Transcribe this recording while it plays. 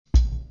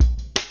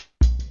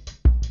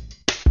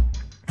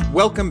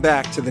Welcome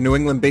back to the New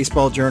England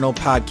Baseball Journal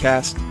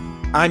podcast.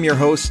 I'm your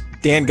host,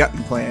 Dan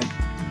Guttenplan.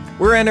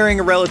 We're entering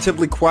a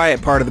relatively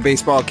quiet part of the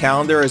baseball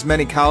calendar as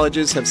many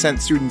colleges have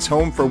sent students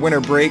home for winter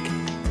break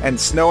and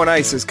snow and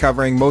ice is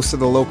covering most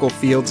of the local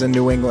fields in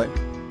New England.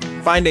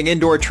 Finding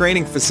indoor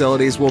training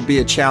facilities will be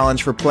a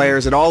challenge for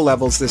players at all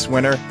levels this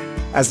winter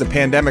as the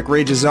pandemic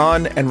rages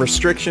on and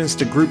restrictions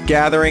to group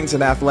gatherings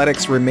and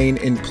athletics remain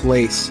in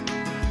place.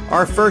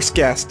 Our first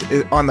guest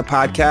on the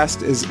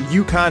podcast is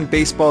UConn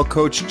baseball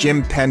coach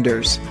Jim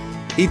Penders.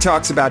 He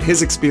talks about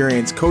his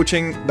experience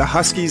coaching the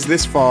Huskies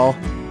this fall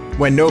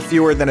when no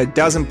fewer than a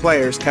dozen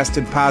players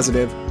tested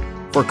positive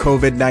for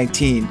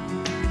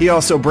COVID-19. He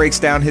also breaks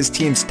down his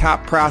team's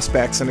top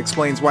prospects and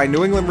explains why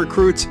New England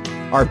recruits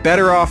are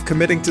better off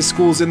committing to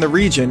schools in the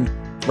region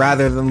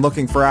rather than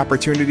looking for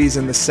opportunities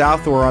in the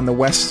South or on the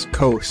West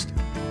Coast.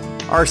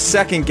 Our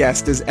second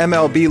guest is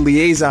MLB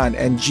liaison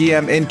and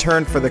GM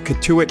intern for the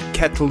Cotuit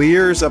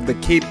Kettleers of the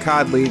Cape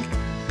Cod League,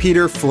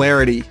 Peter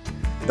Flaherty.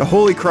 The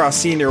Holy Cross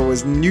senior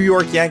was New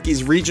York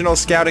Yankees regional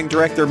scouting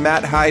director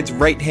Matt Hyde's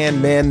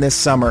right-hand man this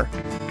summer.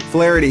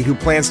 Flaherty, who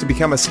plans to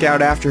become a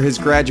scout after his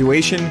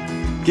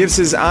graduation, gives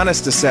his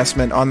honest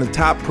assessment on the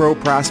top pro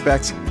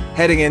prospects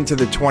heading into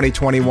the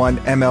 2021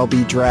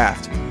 MLB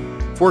draft.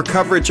 For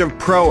coverage of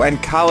pro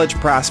and college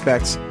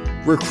prospects,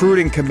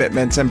 recruiting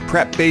commitments, and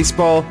prep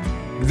baseball,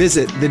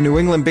 visit the New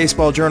England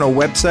Baseball Journal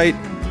website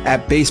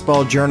at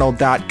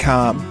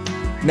baseballjournal.com.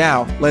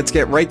 Now, let's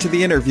get right to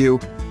the interview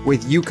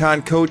with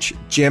UConn coach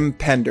Jim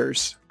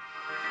Penders.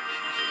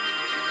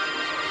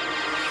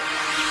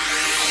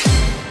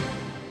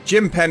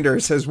 Jim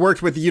Penders has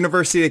worked with the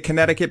University of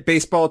Connecticut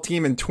baseball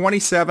team in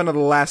 27 of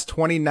the last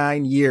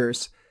 29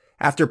 years.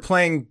 After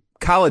playing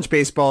college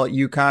baseball at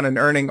UConn and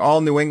earning all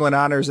New England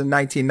honors in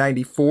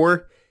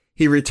 1994,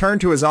 he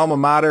returned to his alma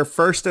mater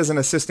first as an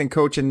assistant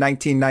coach in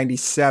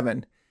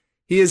 1997.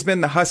 He has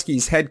been the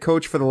Huskies head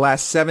coach for the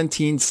last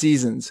 17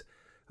 seasons.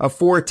 A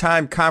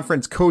four-time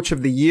conference coach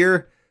of the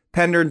year,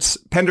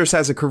 Penders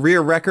has a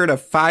career record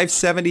of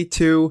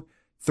 .572,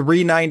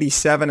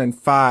 .397, and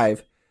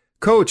 5.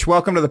 Coach,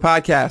 welcome to the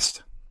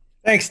podcast.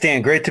 Thanks,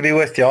 Dan. Great to be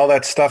with you. All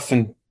that stuff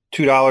and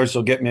 $2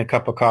 will get me a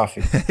cup of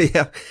coffee.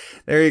 Yeah,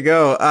 there you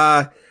go.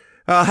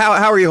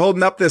 How are you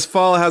holding up this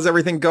fall? How's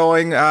everything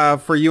going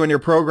for you and your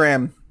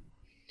program?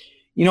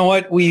 You know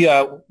what?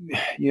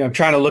 I'm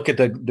trying to look at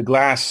the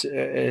glass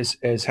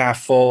as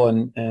half full,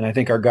 and I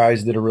think our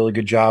guys did a really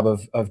good job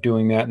of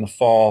doing that in the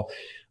fall.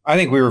 I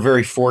think we were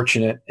very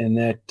fortunate in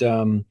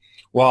that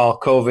while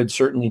COVID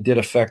certainly did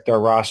affect our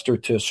roster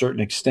to a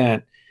certain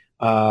extent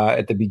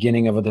at the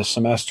beginning of the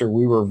semester,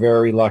 we were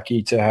very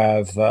lucky to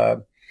have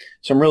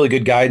some really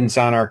good guidance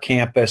on our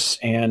campus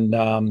and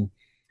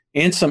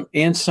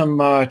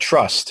some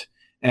trust.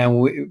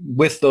 And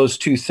with those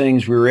two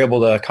things, we were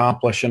able to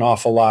accomplish an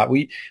awful lot.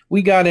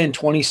 We got in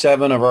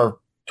 27 of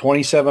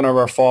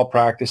our fall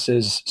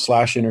practices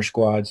 / inter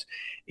squads.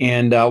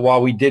 And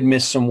while we did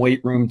miss some weight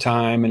room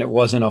time and it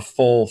wasn't a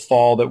full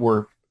fall that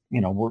we're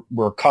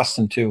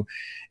accustomed to,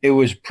 it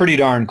was pretty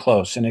darn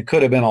close, and it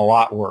could have been a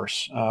lot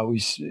worse.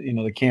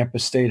 The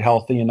campus stayed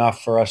healthy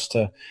enough for us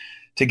to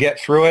get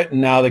through it. And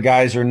now the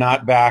guys are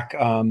not back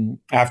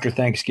after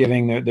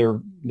Thanksgiving.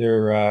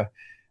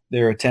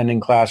 They're attending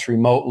class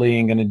remotely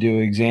and going to do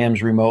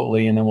exams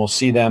remotely, and then we'll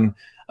see them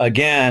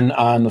again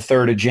on the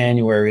 3rd of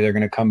January. They're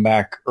going to come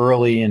back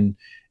early and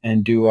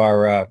do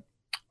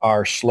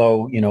our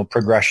slow,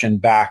 progression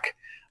back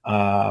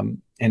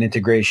and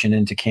integration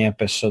into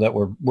campus so that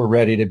we're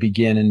ready to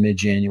begin in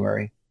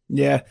mid-January.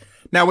 Yeah.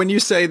 Now, when you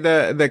say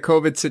the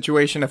COVID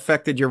situation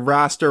affected your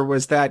roster,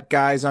 was that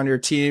guys on your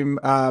team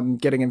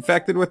getting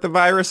infected with the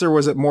virus, or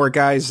was it more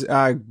guys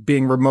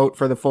being remote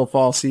for the full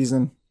fall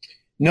season?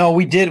 No,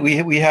 we did.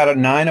 We had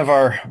 9 of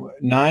our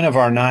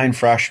 9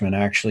 freshmen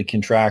actually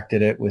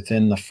contracted it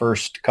within the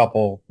first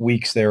couple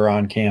weeks they were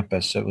on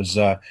campus. It was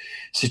a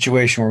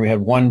situation where we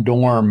had one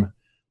dorm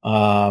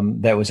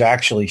that was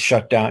actually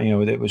shut down.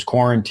 It was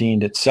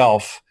quarantined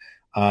itself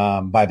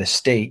by the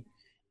state,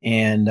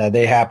 and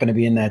they happened to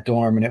be in that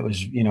dorm, and it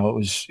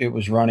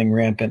was running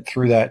rampant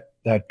through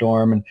that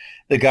dorm. And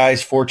the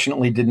guys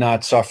fortunately did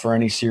not suffer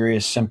any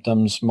serious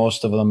symptoms.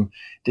 Most of them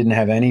didn't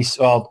have any.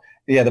 Well,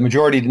 yeah, the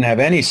majority didn't have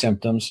any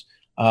symptoms.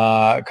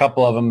 A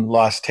couple of them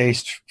lost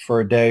taste for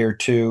a day or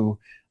two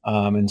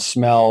and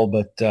smell,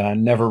 but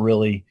never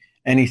really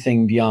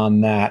anything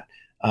beyond that.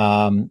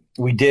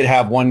 We did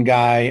have one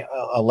guy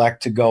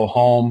elect to go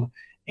home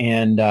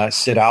and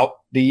sit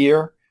out the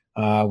year.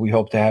 We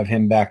hope to have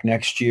him back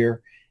next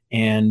year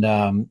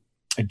and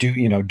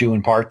due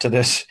in part to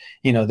this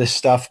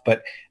stuff.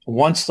 But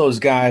once those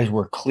guys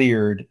were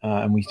cleared,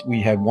 and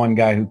we had one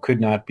guy who could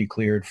not be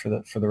cleared for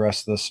the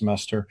rest of the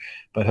semester,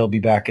 but he'll be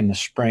back in the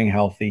spring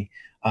healthy.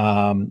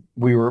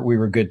 We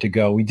were good to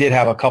go. We did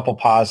have a couple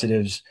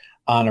positives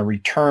on a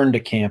return to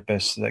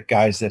campus, that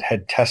guys that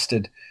had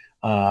tested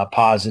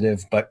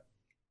positive, but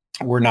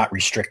were not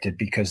restricted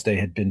because they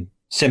had been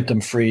symptom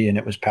free and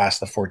it was past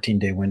the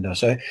 14-day window.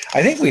 So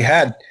I think we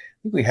had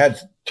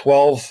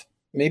 12,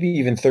 maybe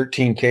even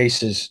 13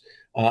 cases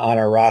on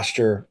our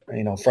roster,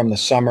 from the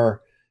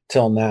summer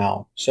till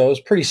now. So it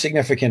was pretty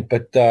significant,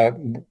 but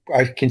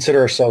I consider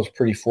ourselves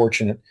pretty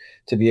fortunate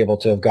to be able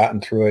to have gotten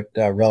through it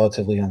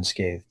relatively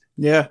unscathed.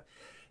 Yeah.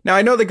 Now,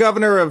 I know the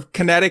governor of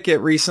Connecticut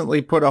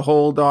recently put a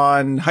hold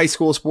on high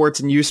school sports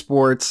and youth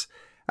sports.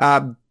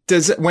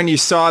 When you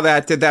saw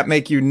that, did that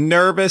make you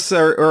nervous,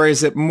 or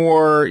is it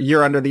more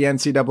you're under the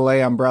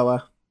NCAA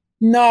umbrella?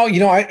 No,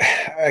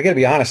 I got to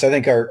be honest. I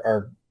think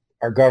our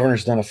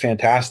governor's done a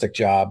fantastic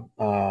job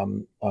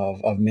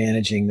of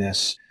managing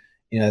this.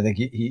 I think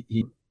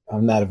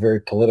I'm not a very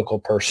political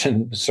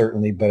person,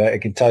 certainly, but I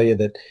can tell you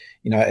that,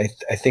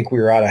 I think we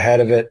were out ahead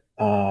of it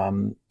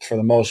for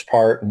the most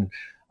part, and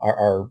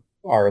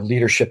our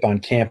leadership on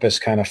campus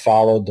kind of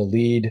followed the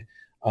lead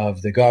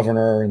of the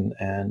governor,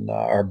 and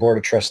our board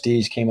of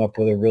trustees came up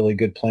with a really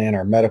good plan.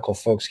 Our medical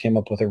folks came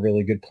up with a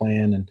really good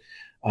plan, and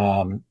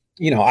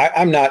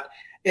I'm not.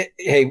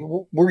 Hey,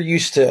 we're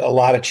used to a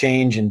lot of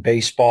change in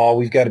baseball.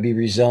 We've got to be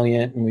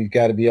resilient, and we've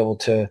got to be able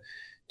to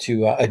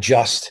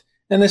adjust.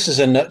 And this is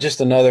just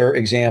another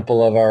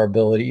example of our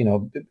ability,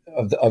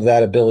 of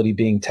that ability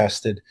being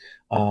tested.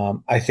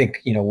 I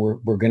think,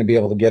 we're going to be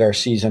able to get our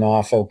season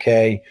off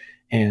okay.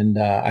 And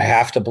I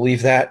have to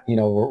believe that,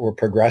 we're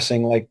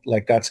progressing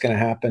like that's going to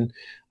happen.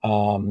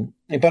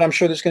 But I'm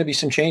sure there's going to be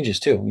some changes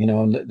too,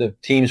 and the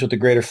teams with the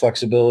greater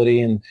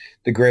flexibility and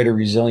the greater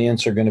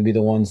resilience are going to be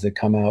the ones that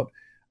come out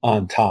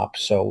on top.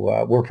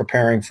 So we're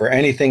preparing for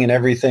anything and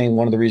everything.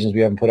 One of the reasons we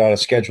haven't put out a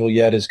schedule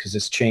yet is because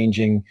it's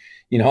changing,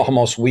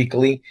 almost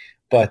weekly.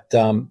 But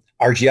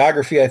our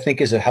geography, I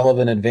think, is a hell of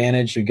an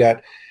advantage. We've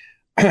got,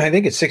 I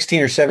think it's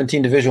 16 or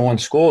 17 Division I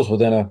schools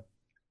within a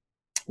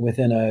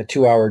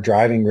 2-hour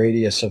driving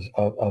radius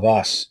of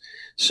us.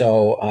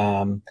 So,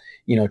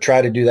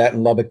 try to do that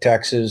in Lubbock,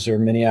 Texas, or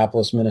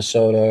Minneapolis,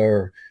 Minnesota,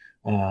 or,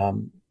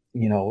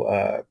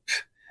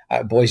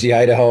 Boise,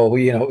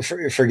 Idaho.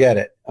 Forget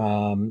it.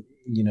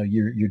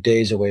 You're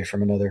days away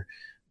from another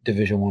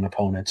Division I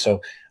opponent.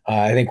 So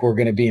I think we're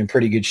going to be in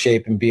pretty good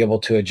shape and be able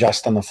to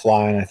adjust on the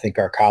fly. And I think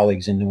our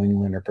colleagues in New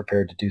England are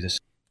prepared to do this.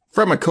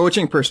 From a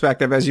coaching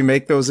perspective, as you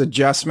make those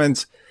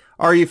adjustments,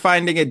 are you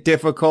finding it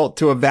difficult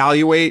to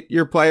evaluate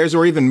your players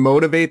or even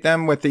motivate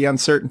them with the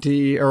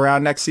uncertainty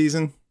around next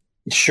season?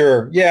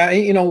 Sure. Yeah.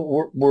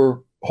 We're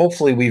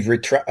hopefully we've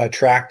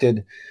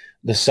attracted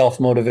the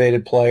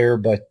self-motivated player,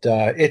 but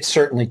it's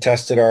certainly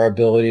tested our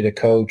ability to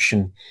coach,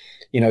 and,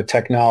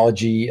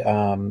 technology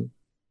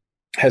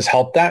has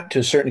helped that to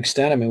a certain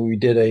extent. I mean, we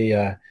did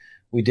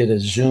a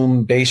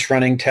Zoom base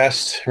running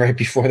test right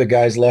before the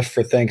guys left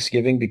for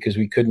Thanksgiving because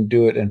we couldn't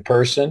do it in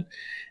person.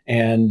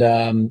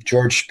 And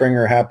George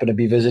Springer happened to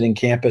be visiting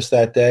campus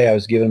that day. I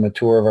was giving him a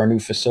tour of our new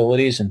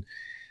facilities,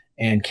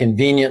 and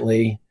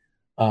conveniently,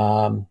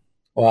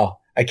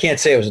 I can't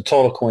say it was a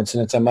total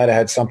coincidence. I might have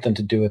had something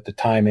to do with the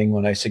timing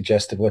when I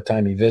suggested what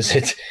time he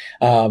visits.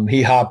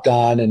 He hopped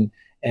on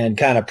and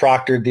kind of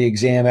proctored the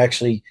exam,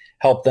 actually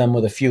helped them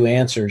with a few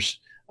answers.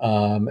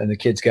 And the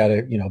kids got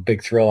a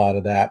big thrill out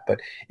of that.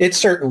 But it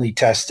certainly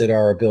tested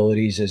our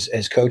abilities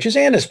as coaches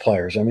and as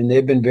players. I mean,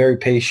 they've been very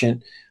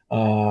patient,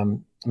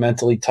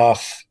 mentally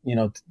tough.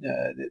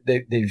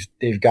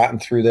 They've gotten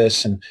through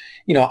this, and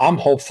I'm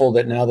hopeful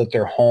that now that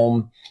they're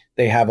home,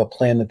 they have a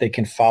plan that they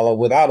can follow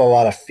without a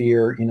lot of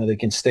fear. They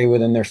can stay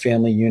within their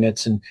family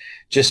units and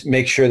just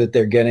make sure that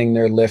they're getting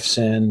their lifts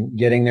in,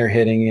 getting their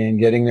hitting in,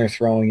 getting their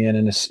throwing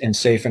in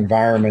safe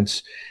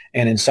environments.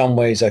 And in some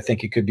ways, I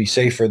think it could be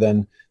safer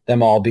than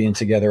them all being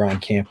together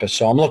on campus.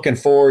 So I'm looking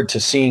forward to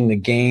seeing the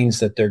gains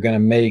that they're going to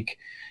make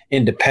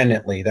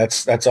independently.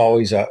 That's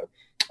always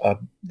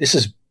this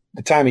is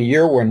the time of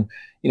year when,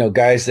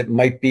 guys that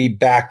might be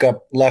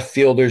backup left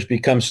fielders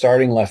become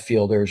starting left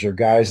fielders, or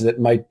guys that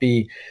might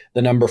be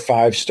the number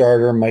 5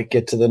 starter might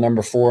get to the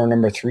number 4 or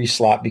number 3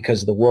 slot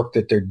because of the work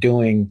that they're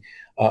doing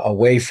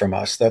away from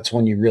us. That's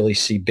when you really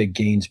see big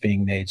gains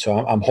being made.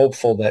 So I'm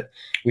hopeful that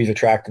we've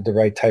attracted the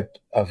right type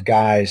of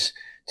guys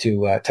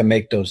to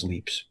make those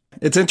leaps.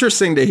 It's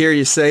interesting to hear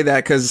you say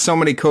that, because so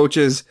many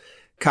coaches,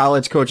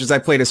 college coaches, I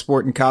played a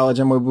sport in college,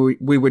 and when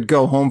we would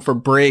go home for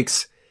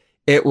breaks,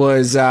 it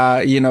was,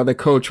 the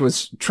coach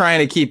was trying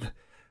to keep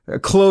a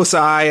close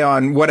eye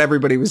on what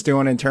everybody was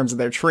doing in terms of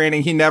their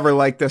training. He never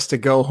liked us to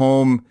go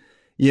home,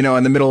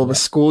 in the middle of a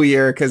school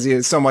year, because he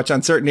has so much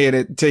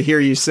uncertainty. To hear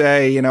you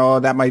say,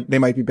 they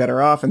might be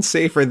better off and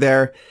safer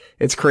there.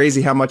 It's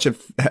crazy how much of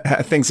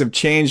things have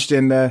changed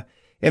in the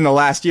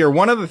last year.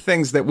 One of the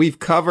things that we've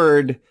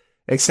covered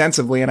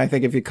extensively, and I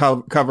think if you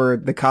cover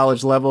the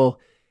college level,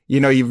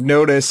 you've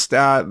noticed,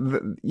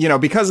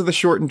 because of the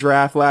shortened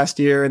draft last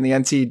year and the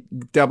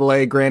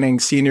NCAA granting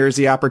seniors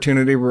the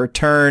opportunity to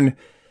return,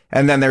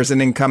 and then there's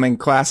an incoming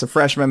class of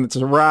freshmen that's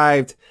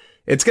arrived,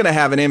 it's going to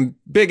have a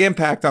big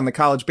impact on the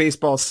college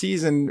baseball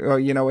season,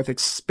 with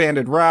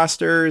expanded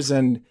rosters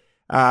and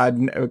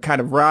kind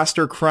of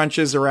roster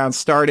crunches around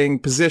starting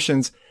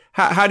positions.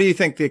 How do you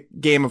think the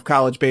game of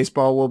college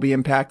baseball will be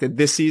impacted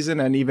this season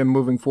and even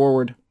moving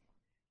forward?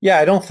 Yeah,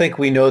 I don't think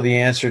we know the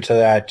answer to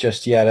that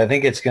just yet. I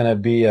think it's going to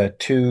be a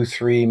 2,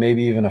 3,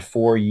 maybe even a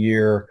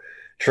 4-year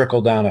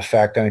trickle-down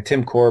effect. I mean,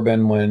 Tim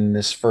Corbin, when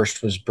this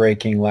first was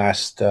breaking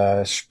last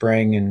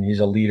spring, and he's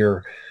a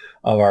leader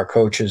of our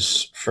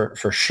coaches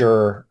for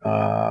sure,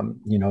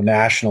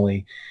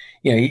 nationally,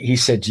 he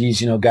said,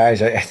 geez,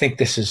 guys, I think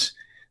this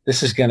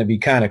is going to be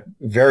kind of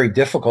very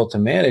difficult to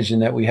manage, in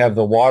that we have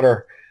the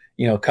water,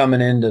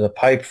 coming into the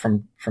pipe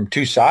from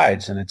two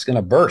sides, and it's going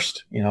to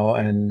burst,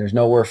 and there's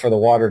nowhere for the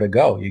water to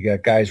go. You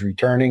got guys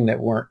returning that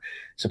weren't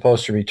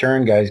supposed to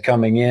return, guys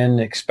coming in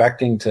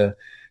expecting to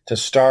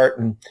start.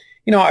 And,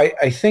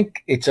 I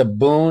think it's a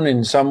boon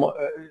in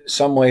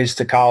some ways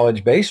to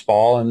college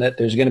baseball, and that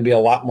there's going to be a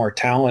lot more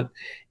talent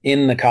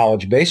in the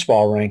college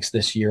baseball ranks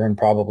this year and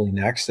probably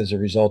next as a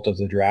result of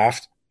the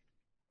draft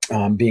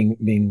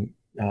being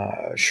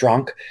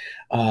shrunk.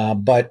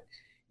 But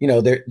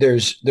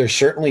there's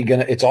certainly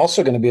it's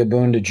also going to be a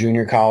boon to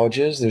junior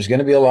colleges. There's going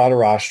to be a lot of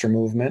roster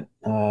movement.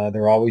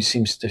 There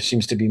seems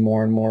to be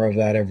more and more of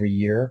that every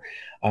year.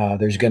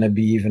 There's going to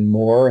be even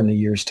more in the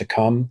years to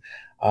come.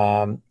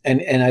 And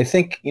I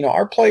think,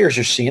 our players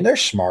are seeing, they're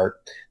smart.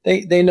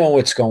 They know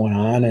what's going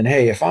on. And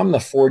hey, if I'm the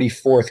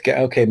 44th guy,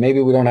 okay,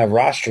 maybe we don't have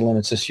roster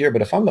limits this year,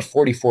 but if I'm the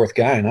 44th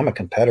guy and I'm a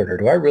competitor,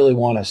 do I really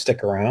want to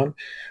stick around,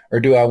 or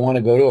do I want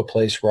to go to a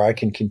place where I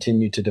can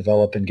continue to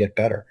develop and get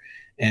better?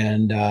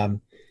 And,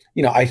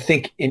 I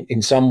think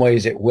in some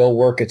ways it will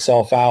work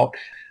itself out.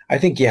 I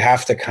think you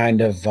have to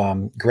kind of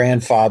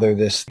grandfather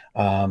this.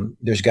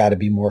 There's got to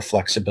be more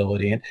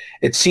flexibility. And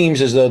it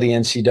seems as though the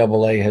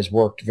NCAA has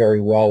worked very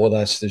well with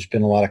us. There's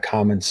been a lot of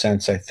common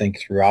sense, I think,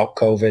 throughout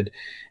COVID,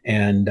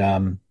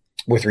 and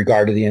with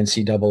regard to the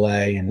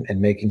NCAA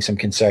and making some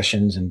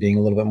concessions and being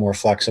a little bit more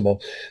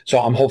flexible. So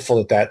I'm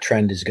hopeful that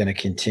trend is going to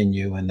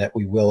continue, and that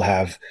we will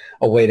have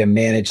a way to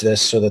manage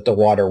this so that the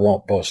water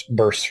won't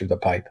burst through the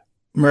pipe.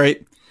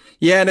 Right.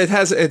 Yeah, and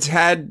it's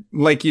had,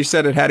 like you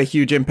said, it had a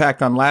huge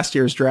impact on last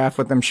year's draft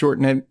with them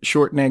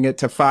shortening it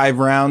to 5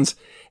 rounds.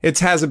 It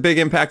has a big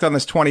impact on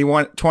this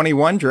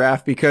 21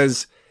 draft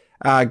because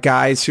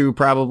guys who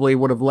probably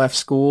would have left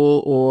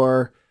school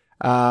or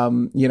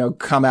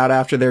come out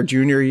after their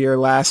junior year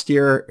last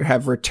year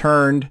have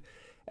returned.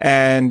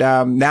 And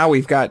now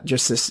we've got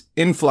just this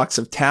influx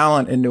of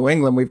talent in New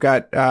England. We've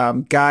got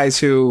guys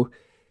who,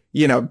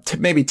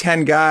 maybe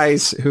 10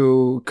 guys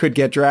who could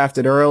get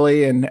drafted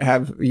early and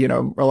have,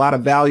 a lot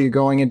of value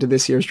going into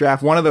this year's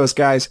draft. One of those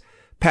guys,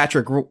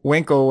 Patrick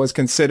Winkle, was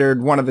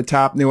considered one of the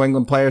top New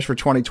England players for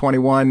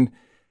 2021,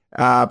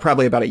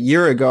 probably about a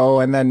year ago.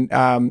 And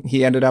then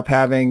he ended up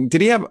having,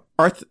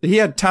 he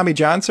had Tommy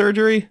John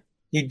surgery?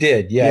 He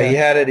did. Yeah, he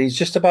had it. He's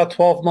just about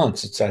 12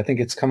 months. I think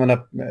it's coming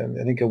up,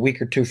 I think a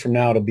week or two from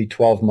now, it'll be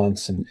 12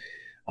 months. And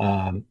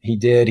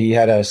he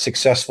had a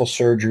successful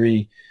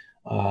surgery.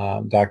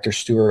 Dr.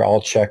 Stuart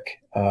Alchek,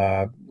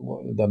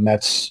 the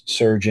Mets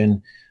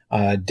surgeon,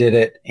 did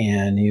it,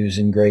 and he was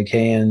in great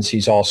hands.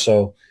 He's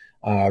also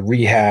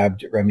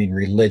rehabbed,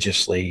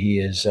 religiously. He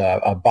is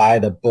a by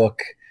the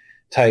book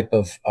type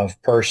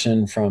of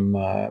person from,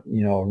 a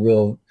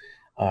real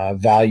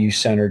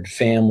value-centered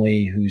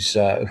family who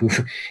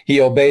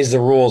he obeys the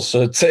rules.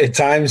 So at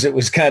times it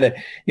was kind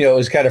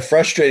of,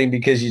 frustrating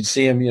because you'd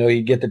see him,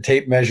 he'd get the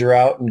tape measure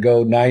out and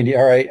go 90.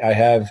 All right, I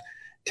have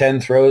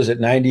 10 throws at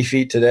 90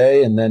 feet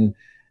today, and then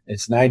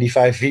it's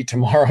 95 feet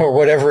tomorrow, or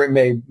whatever it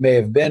may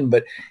have been.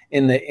 But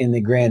in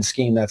the grand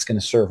scheme, that's going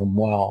to serve him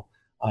well.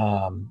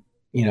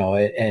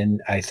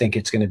 And I think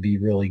it's going to be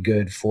really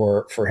good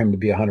for him to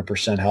be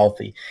 100%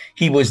 healthy.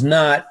 He was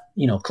not,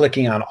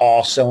 clicking on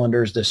all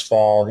cylinders this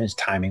fall. His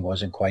timing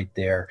wasn't quite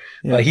there,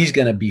 but he's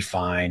going to be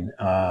fine.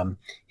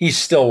 He's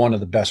still one of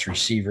the best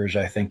receivers,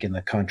 I think, in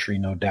the country,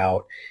 no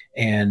doubt.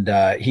 And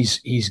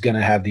he's going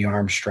to have the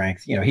arm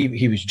strength.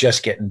 He was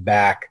just getting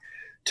back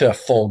to a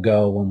full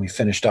go when we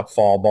finished up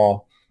fall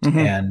ball. Mm-hmm.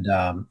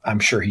 And I'm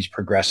sure he's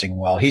progressing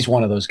well. He's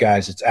one of those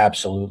guys that's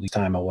absolutely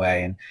time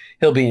away, and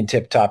he'll be in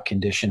tip-top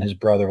condition. His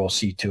brother will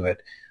see to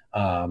it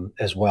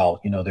as well.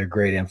 They're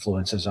great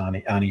influences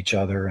on each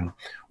other, and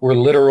we're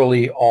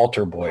literally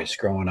altar boys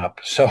growing up.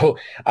 So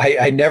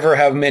I never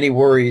have many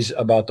worries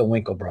about the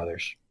Winkle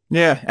brothers.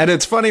 Yeah, and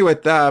it's funny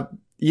with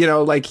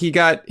he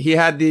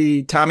had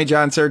the Tommy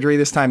John surgery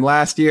this time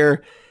last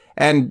year,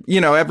 and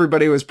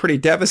everybody was pretty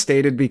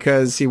devastated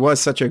because he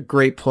was such a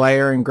great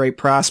player and great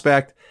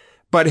prospect.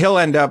 But he'll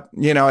end up,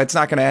 it's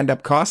not going to end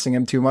up costing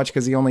him too much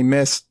because he only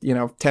missed,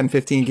 10,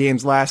 15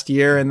 games last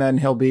year, and then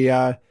he'll be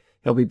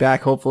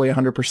back hopefully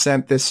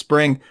 100% this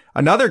spring.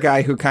 Another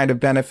guy who kind of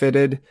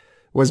benefited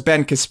was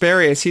Ben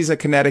Kasparius. He's a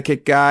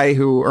Connecticut guy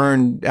who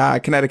earned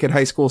Connecticut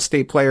High School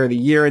State Player of the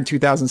Year in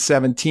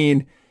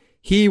 2017.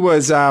 He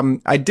was,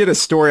 I did a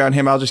story on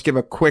him. I'll just give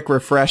a quick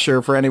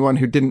refresher for anyone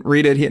who didn't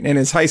read it. In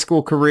his high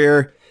school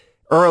career,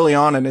 early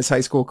on in his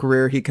high school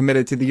career, he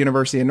committed to the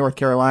University of North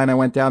Carolina,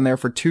 went down there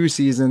for 2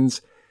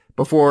 seasons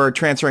before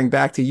transferring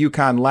back to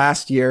UConn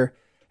last year.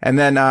 And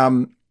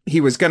then he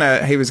was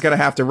gonna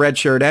have to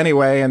redshirt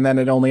anyway, and then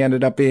it only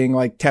ended up being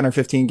like 10 or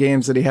 15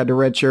 games that he had to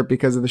redshirt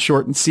because of the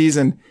shortened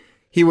season.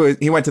 He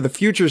went to the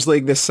Futures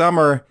League this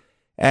summer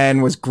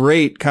and was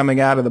great coming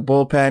out of the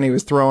bullpen. He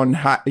was throwing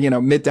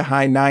mid to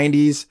high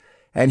 90s.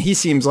 And he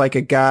seems like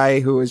a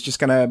guy who is just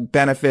going to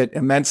benefit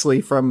immensely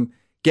from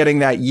getting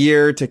that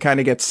year to kind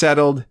of get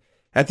settled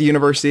at the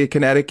University of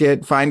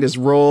Connecticut, find his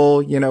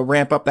role,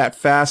 ramp up that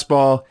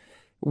fastball.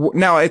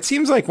 Now, it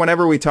seems like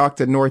whenever we talk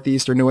to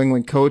Northeast or New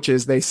England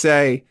coaches, they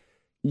say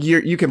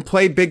you can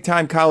play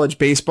big-time college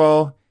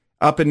baseball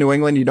up in New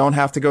England. You don't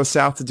have to go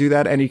south to do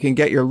that, and you can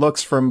get your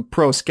looks from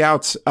pro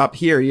scouts up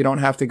here. You don't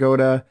have to go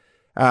to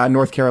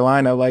North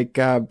Carolina like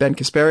Ben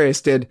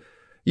Kasparias did.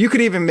 You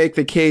could even make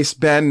the case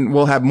Ben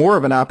will have more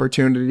of an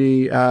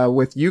opportunity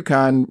with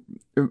UConn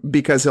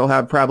because he'll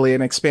have probably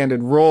an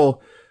expanded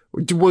role.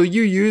 Will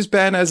you use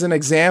Ben as an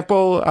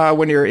example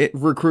when you're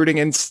recruiting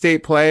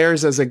in-state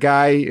players as a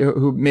guy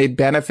who may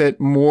benefit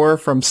more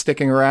from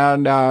sticking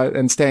around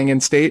and staying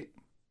in state?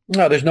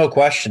 No, there's no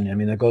question. I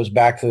mean, it goes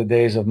back to the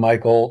days of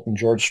Mike Holt and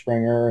George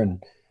Springer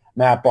and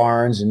Matt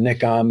Barnes and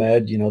Nick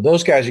Ahmed.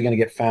 Those guys are going to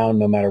get found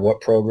no matter what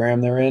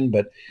program they're in.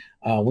 But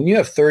when you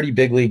have 30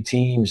 big league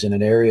teams in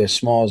an area as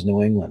small as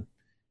New England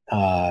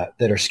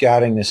that are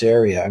scouting this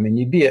area, I mean,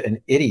 you'd be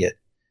an idiot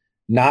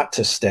not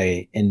to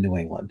stay in New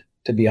England,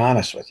 to be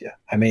honest with you.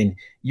 I mean,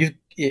 you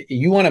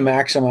want to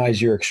maximize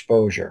your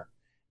exposure.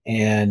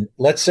 And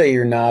let's say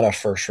you're not a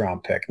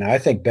first-round pick. Now, I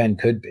think Ben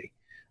could be.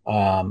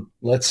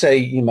 Let's say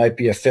you might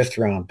be a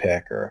 5th-round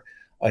pick or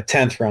a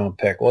 10th-round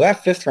pick. Well,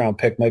 that 5th-round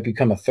pick might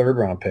become a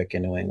 3rd-round pick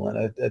in New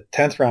England. A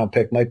 10th-round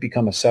pick might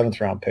become a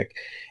 7th-round pick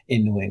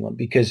in New England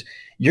because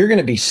you're going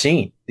to be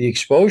seen. The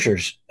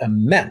exposure's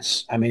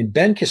immense. I mean,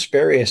 Ben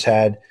Kasparias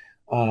had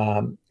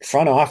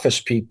front office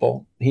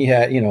people. He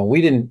had,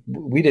 we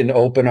didn't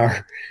open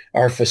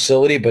our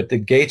facility, but the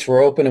gates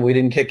were open and we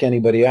didn't kick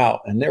anybody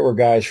out. And there were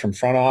guys from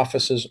front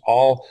offices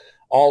all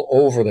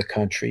over the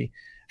country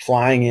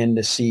flying in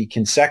to see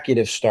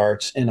consecutive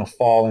starts in a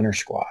fall inter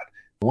squad.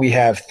 We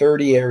have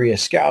 30 area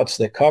scouts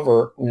that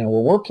cover, when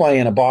we're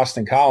playing a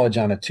Boston College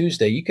on a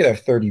Tuesday, you could have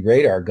 30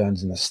 radar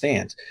guns in the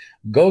stands.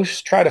 Go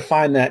try to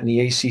find that in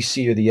the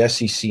ACC or the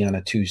SEC on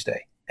a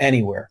Tuesday,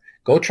 anywhere.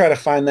 Go try to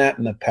find that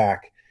in the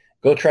Pac.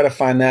 Go try to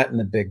find that in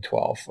the Big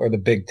 12 or the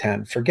Big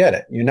 10. Forget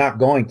it. You're not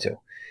going to.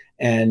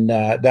 And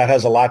that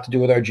has a lot to do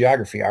with our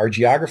geography. Our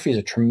geography is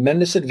a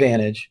tremendous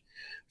advantage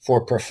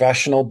for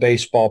professional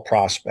baseball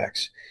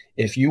prospects.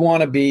 If you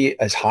want to be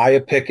as high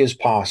a pick as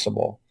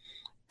possible,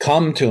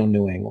 come to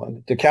New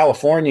England. The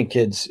California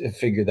kids have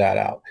figured that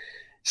out.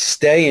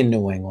 Stay in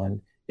New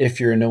England if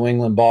you're a New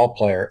England ball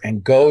player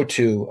and go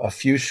to a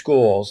few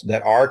schools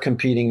that are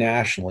competing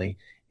nationally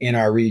in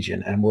our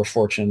region. And we're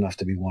fortunate enough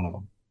to be one of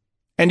them.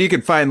 And you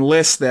can find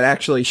lists that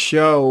actually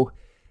show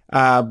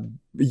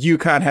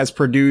UConn has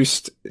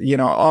produced,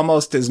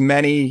 almost as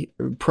many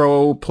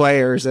pro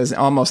players as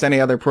almost any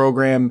other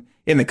program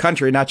in the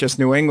country, not just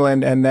New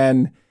England. And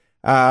then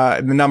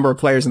the number of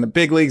players in the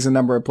big leagues, the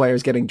number of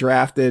players getting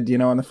drafted,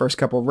 in the first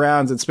couple of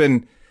rounds. It's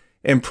been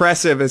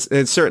impressive.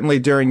 It's certainly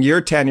during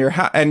your tenure.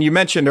 And you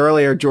mentioned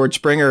earlier, George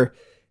Springer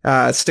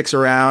sticks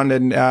around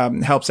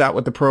and helps out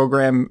with the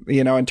program,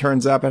 and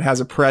turns up and has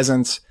a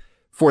presence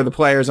for the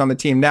players on the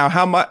team. Now,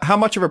 how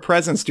much of a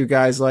presence do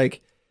guys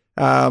like,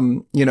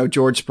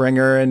 George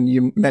Springer, and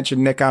you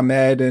mentioned Nick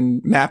Ahmed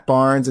and Matt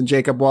Barnes and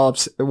Jacob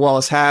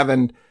Wallace have,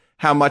 and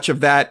how much of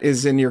that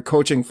is in your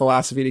coaching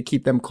philosophy to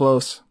keep them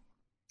close?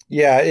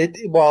 Yeah,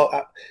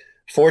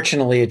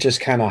 fortunately, it just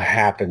kind of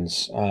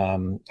happens.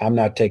 I'm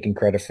not taking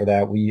credit for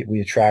that.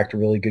 We attract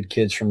really good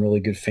kids from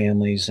really good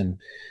families, and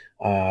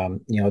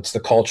it's the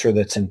culture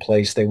that's in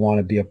place. They want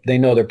to be they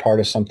know they're part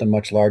of something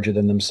much larger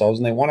than themselves,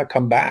 and they want to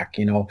come back.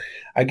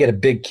 I get a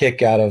big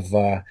kick out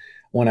of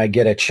when I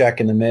get a check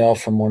in the mail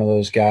from one of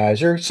those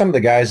guys, or some of the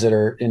guys that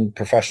are in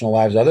professional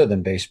lives other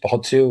than baseball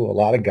too. A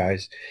lot of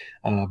guys.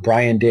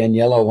 Brian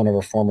Daniello, one of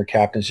our former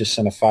captains, just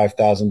sent a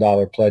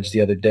 $5,000 pledge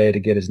the other day to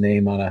get his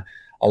name on a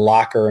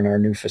locker in our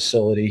new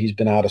facility. He's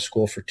been out of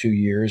school for 2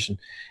 years, and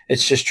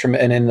it's just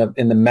tremendous. And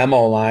in the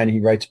memo line,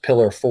 he writes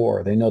Pillar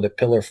 4. They know that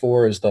Pillar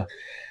 4 is the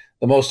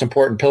most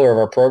important pillar of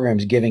our program,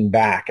 is giving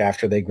back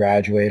after they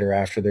graduate or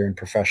after they're in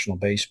professional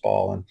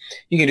baseball. And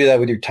you can do that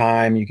with your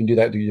time. You can do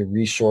that with your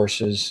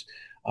resources,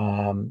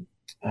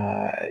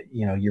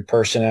 your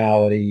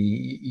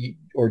personality,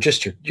 or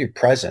just your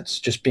presence,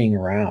 just being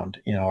around,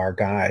 our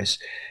guys.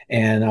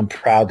 And I'm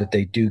proud that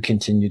they do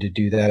continue to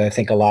do that. I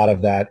think a lot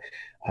of that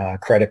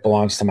credit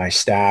belongs to my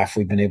staff.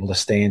 We've been able to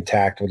stay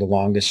intact. We're the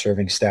longest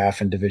serving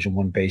staff in Division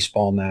I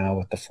baseball now,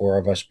 with the 4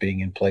 of us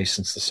being in place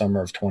since the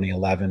summer of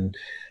 2011.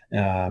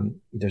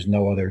 There's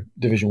no other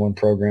Division I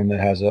program that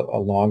has a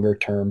longer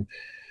term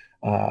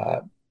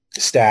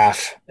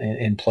staff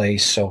in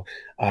place. So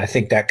I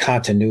think that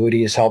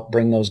continuity has helped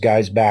bring those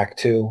guys back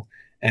too.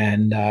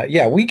 And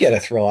we get a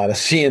thrill out of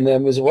seeing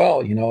them as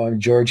well.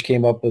 George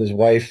came up with his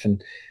wife,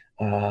 and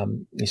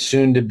he's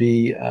soon to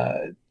be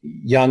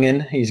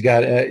youngin'. He's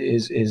got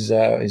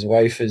his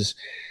wife is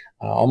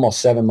almost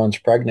 7 months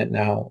pregnant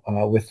now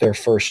with their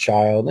first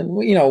child. And,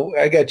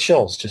 I got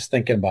chills just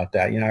thinking about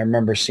that. I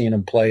remember seeing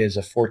him play as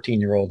a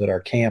 14-year-old at our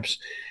camps.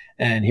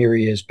 And here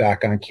he is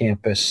back on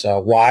campus,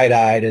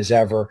 wide-eyed as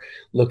ever,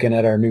 looking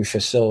at our new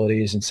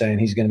facilities and saying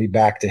he's going to be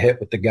back to hit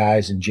with the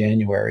guys in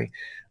January.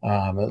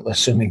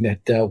 assuming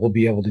that we'll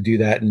be able to do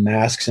that in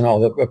masks and all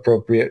the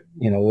appropriate,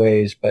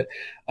 ways. But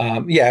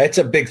yeah, it's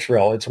a big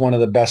thrill. It's one of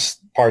the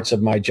best parts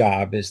of my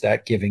job is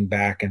that giving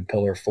back in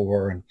Pillar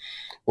 4. And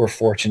we're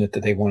fortunate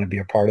that they want to be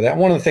a part of that.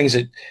 One of the things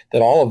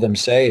that all of them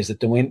say is that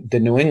the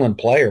New England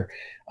player,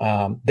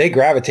 they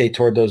gravitate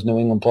toward those New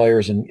England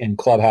players in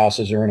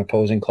clubhouses or in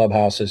opposing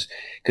clubhouses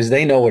because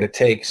they know what it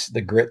takes,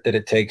 the grit that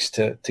it takes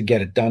to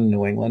get it done in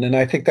New England. And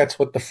I think that's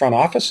what the front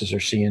offices are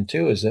seeing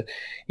too, is that,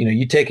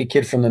 you take a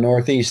kid from the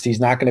Northeast, he's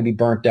not going to be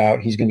burnt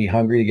out. He's going to be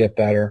hungry to get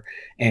better.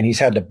 And he's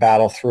had to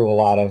battle through a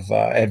lot of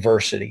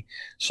adversity.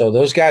 So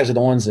those guys are the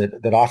ones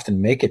that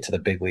often make it to the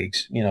big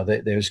leagues.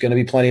 There's going to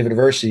be plenty of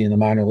adversity in the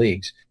minor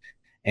leagues.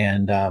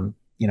 And,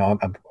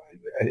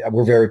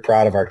 we're very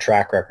proud of our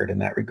track record in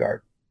that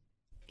regard.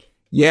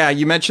 Yeah,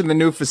 you mentioned the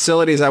new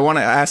facilities. I want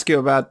to ask you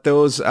about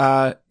those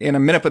in a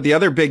minute, but the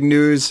other big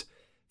news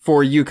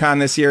for UConn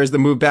this year is the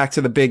move back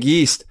to the Big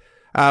East.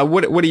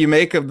 What do you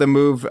make of the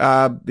move?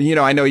 I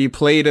know you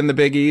played in the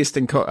Big East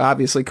and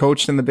obviously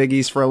coached in the Big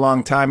East for a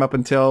long time up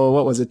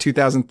until,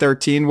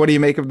 2013? What do you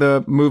make of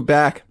the move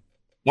back?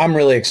 I'm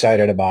really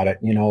excited about it.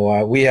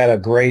 We had a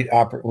great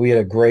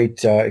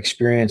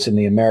experience in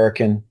the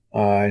American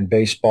in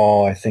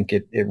baseball. I think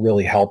it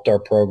really helped our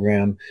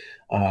program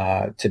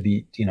to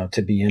be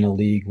in a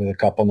league with a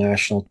couple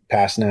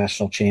past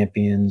national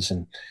champions,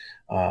 and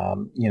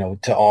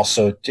to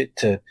also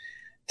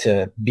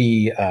to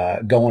be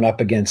going up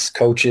against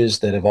coaches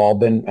that have all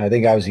been. I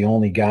think I was the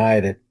only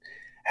guy that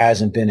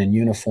hasn't been in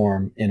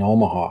uniform in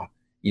Omaha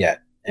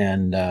yet,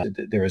 and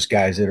there was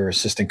guys that are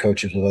assistant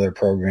coaches with other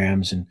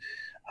programs, and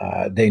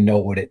they know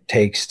what it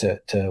takes to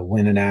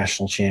win a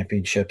national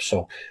championship.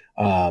 So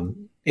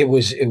it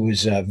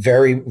was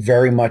very,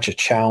 very much a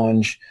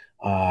challenge.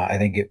 I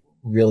think it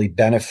really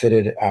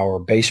benefited our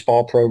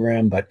baseball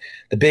program, but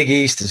the Big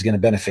East is going to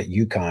benefit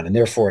UConn, and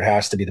therefore it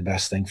has to be the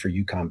best thing for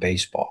UConn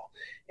baseball.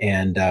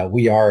 And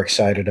we are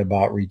excited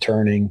about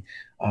returning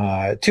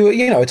to,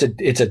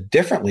 it's a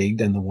different league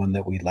than the one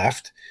that we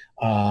left.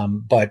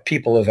 But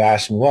people have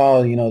asked me,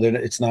 well,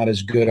 it's not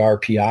as good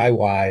RPI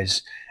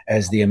wise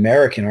as the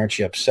American. Aren't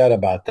you upset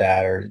about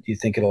that? Or do you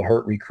think it'll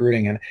hurt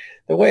recruiting? And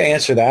the way I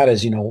answer that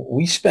is,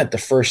 we spent the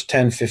first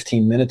 10,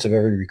 15 minutes of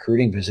every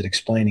recruiting visit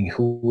explaining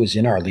who was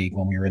in our league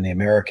when we were in the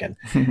American.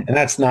 And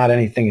that's not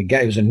anything.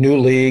 Again, it was a new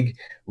league,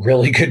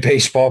 really good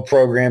baseball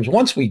programs.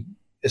 Once we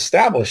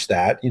established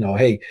that,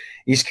 hey,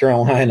 East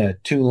Carolina,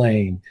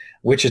 Tulane,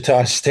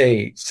 Wichita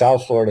State,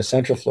 South Florida,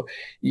 Central Florida,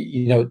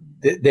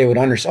 they would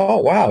understand, oh,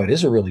 wow, it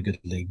is a really good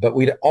league. But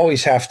we'd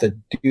always have to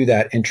do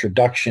that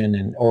introduction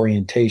and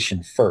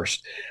orientation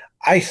first.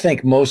 I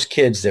think most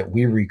kids that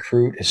we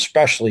recruit,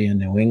 especially in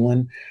New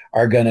England,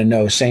 are going to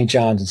know St.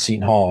 John's and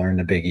Seton Hall are in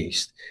the Big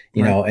East,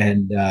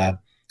 and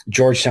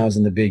Georgetown's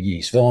in the Big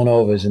East,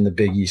 Villanova's in the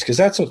Big East, because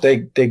that's what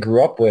they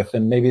grew up with.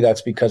 And maybe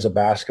that's because of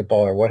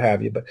basketball or what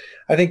have you. But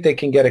I think they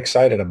can get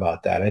excited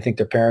about that. I think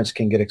their parents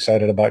can get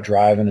excited about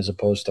driving as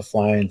opposed to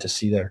flying to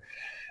see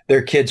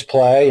their kids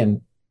play.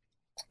 And,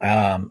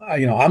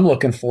 I'm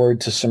looking forward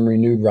to some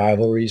renewed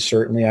rivalries,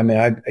 certainly. I mean,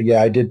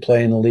 I did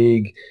play in the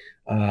league.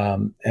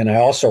 And I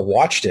also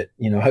watched it,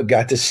 I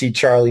got to see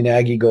Charlie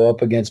Nagy go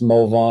up against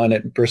Mo Vaughn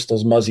at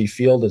Bristol's Muzzy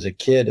Field as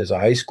a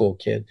high school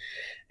kid.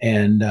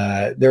 And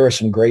there are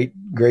some great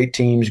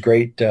teams,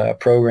 great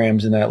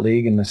programs in that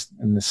league, and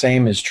the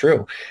same is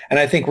true. And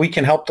I think we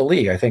can help the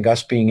league. I think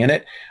us being in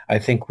it, I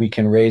think we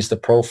can raise the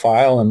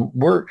profile. And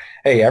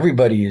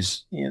everybody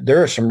is.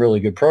 There are some really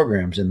good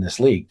programs in this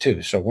league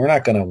too. So we're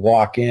not going to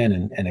walk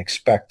in and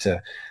expect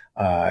to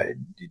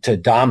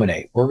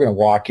dominate. We're going to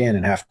walk in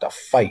and have to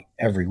fight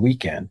every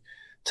weekend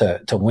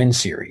to win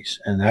series,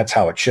 and that's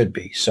how it should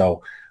be.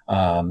 So.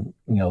 I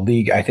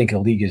think the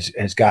league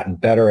has gotten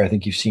better. I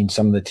think you've seen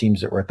some of the teams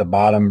that were at the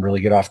bottom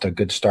really get off to a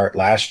good start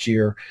last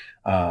year.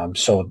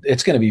 So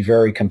it's going to be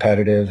very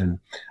competitive. And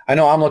I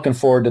know I'm looking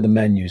forward to the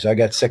menus. I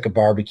got sick of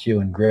barbecue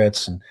and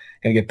grits, and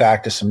going to get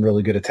back to some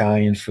really good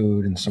Italian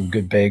food and some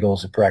good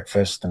bagels at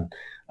breakfast. And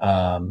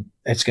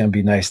it's going to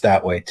be nice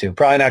that way too.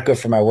 Probably not good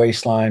for my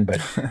waistline,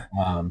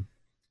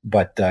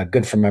 but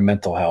good for my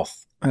mental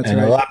health. That's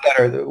and right. A lot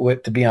better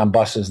to be on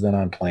buses than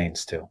on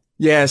planes too.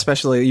 Yeah,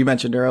 especially you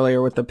mentioned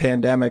earlier with the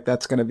pandemic,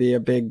 that's going to be a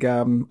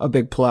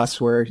big plus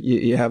where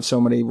you have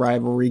so many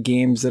rivalry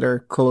games that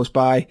are close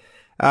by.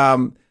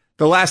 The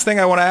last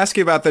thing I want to ask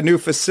you about the new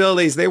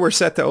facilities, they were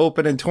set to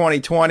open in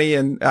 2020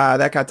 and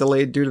that got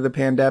delayed due to the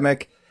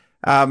pandemic.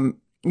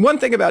 One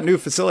thing about new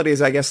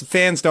facilities, I guess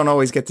fans don't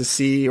always get to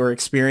see or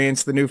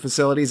experience the new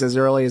facilities as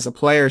early as the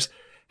players.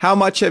 How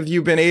much have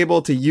you been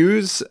able to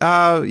use,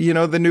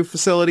 the new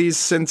facilities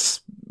since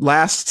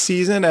last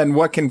season, and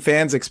what can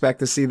fans expect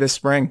to see this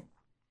spring?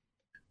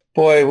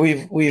 Boy,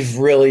 we've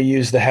really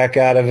used the heck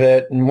out of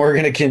it, and we're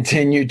going to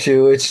continue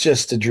to. It's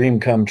just a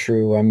dream come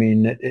true. I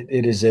mean,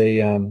 it is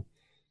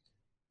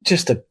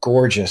just a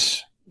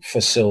gorgeous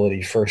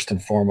facility first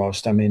and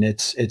foremost. I mean,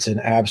 it's an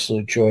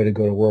absolute joy to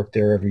go to work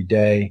there every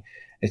day.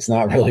 It's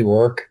not really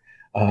work.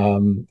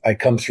 I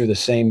come through the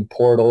same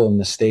portal in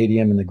the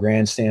stadium and the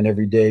grandstand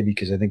every day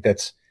because I think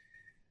that's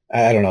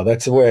I don't know.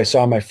 That's the way I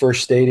saw my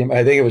first stadium.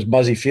 I think it was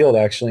Muzzy Field,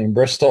 actually, in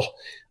Bristol,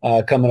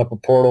 coming up a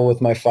portal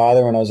with my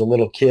father when I was a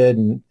little kid.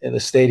 And the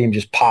stadium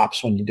just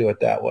pops when you do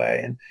it that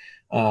way. And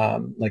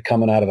like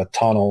coming out of a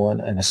tunnel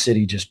and a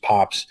city just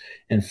pops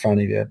in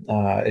front of you.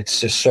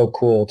 It's just so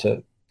cool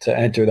to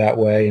enter that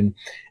way. And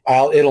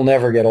it'll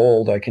never get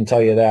old. I can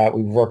tell you that.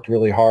 We've worked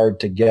really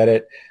hard to get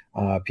it.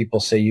 People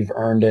say you've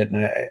earned it.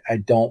 And I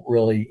don't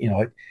really,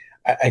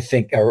 I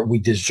think we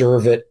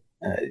deserve it.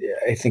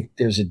 I think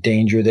there's a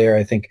danger there.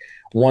 I think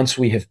once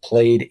we have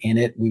played in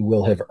it, we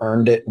will have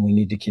earned it, and we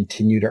need to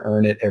continue to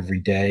earn it every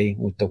day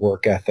with the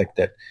work ethic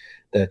that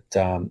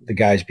the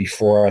guys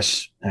before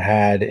us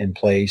had in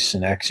place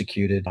and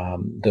executed.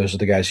 Those are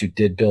the guys who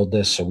did build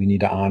this, so we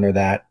need to honor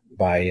that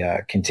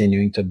by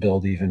continuing to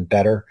build even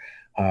better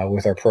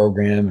with our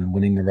program and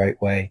winning the right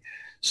way.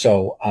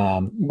 So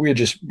we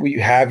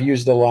have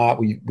used a lot.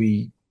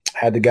 We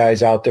had the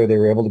guys out there. They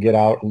were able to get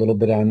out a little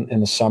bit in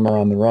the summer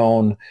on their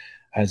own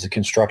as the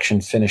construction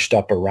finished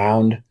up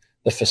around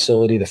the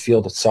facility. The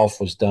field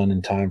itself was done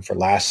in time for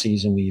last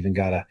season. We even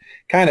got a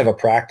kind of a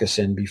practice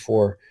in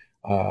before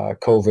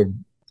COVID,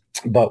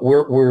 but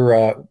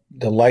we're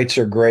the lights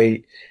are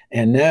great.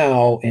 And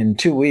now in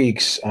 2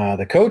 weeks,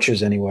 the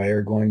coaches anyway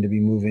are going to be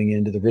moving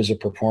into the RZA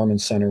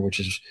Performance Center, which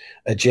is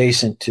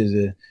adjacent to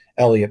the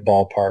Elliott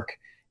Ballpark.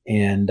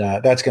 And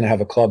that's going to have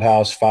a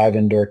clubhouse, 5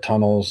 indoor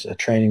tunnels, a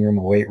training room,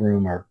 a weight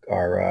room,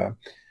 our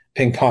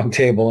ping pong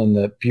table in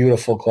the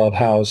beautiful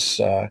clubhouse,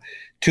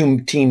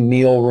 2 team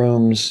meal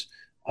rooms.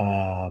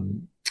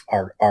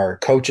 Our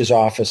coaches'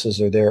 offices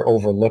are there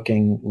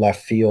overlooking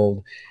left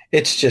field.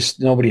 It's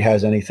just nobody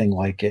has anything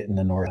like it in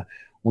the North.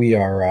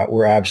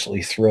 We're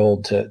absolutely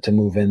thrilled to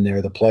move in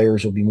there. The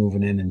players will be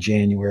moving in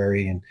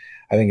January, and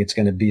I think it's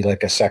going to be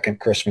like a second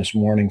Christmas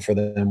morning for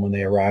them when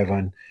they arrive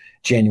on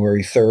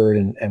January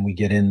 3rd and we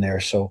get in there.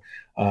 So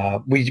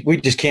we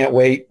just can't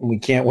wait. We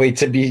can't wait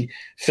to be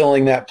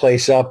filling that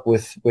place up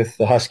with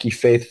the Husky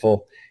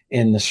faithful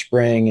in the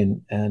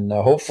spring and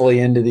hopefully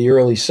into the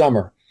early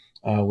summer,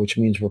 which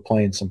means we're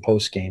playing some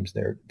postseason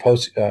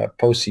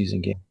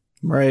game.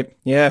 Right.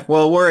 Yeah.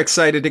 Well, we're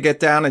excited to get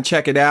down and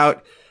check it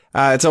out.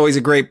 It's always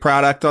a great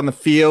product on the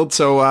field.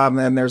 So,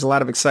 and there's a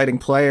lot of exciting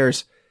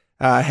players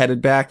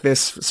headed back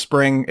this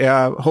spring.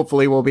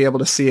 Hopefully we'll be able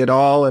to see it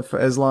all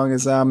as long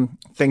as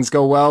things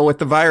go well with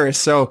the virus.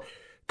 So,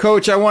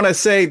 Coach, I want to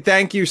say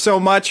thank you so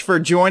much for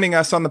joining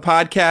us on the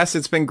podcast.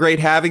 It's been great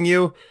having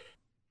you.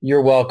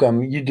 You're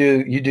welcome. You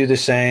do the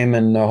same,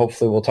 and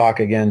hopefully we'll talk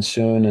again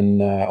soon,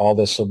 and all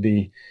this will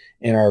be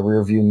in our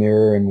rearview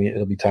mirror, and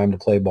it'll be time to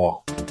play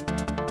ball.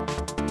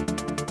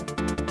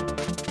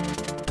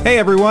 Hey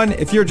everyone,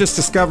 if you're just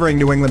discovering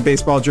New England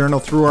Baseball Journal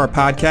through our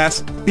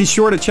podcast, be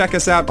sure to check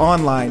us out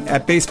online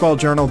at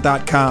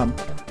baseballjournal.com,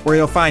 where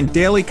you'll find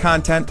daily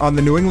content on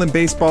the New England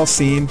baseball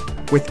scene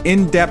with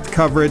in-depth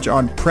coverage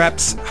on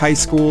preps, high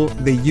school,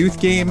 the youth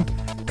game,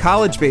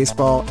 college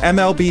baseball,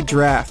 MLB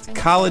draft,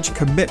 college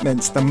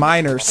commitments, the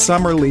minors,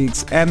 summer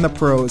leagues, and the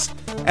pros,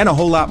 and a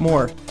whole lot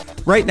more.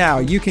 Right now,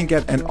 you can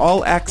get an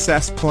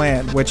all-access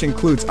plan, which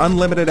includes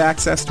unlimited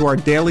access to our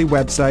daily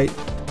website,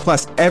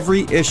 plus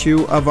every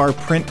issue of our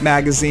print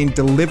magazine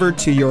delivered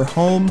to your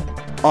home,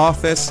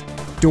 office,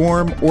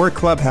 dorm, or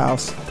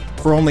clubhouse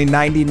for only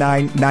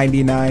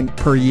 $99.99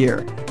 per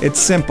year. It's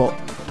simple.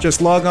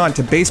 Just log on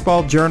to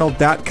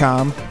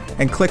baseballjournal.com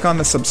and click on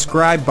the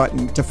subscribe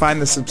button to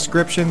find the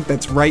subscription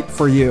that's right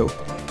for you,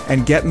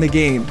 and get in the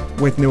game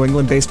with New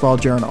England Baseball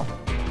Journal.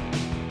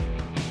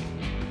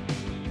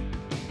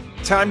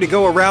 Time to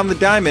go around the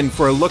diamond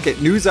for a look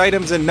at news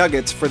items and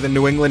nuggets for the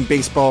New England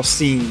baseball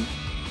scene.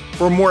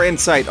 For more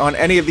insight on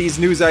any of these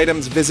news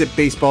items, visit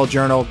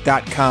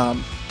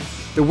baseballjournal.com.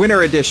 The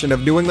winter edition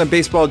of New England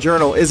Baseball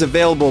Journal is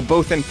available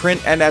both in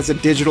print and as a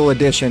digital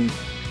edition.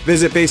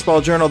 Visit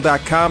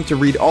baseballjournal.com to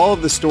read all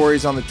of the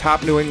stories on the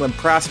top New England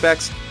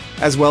prospects,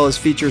 as well as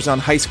features on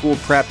high school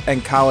prep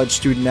and college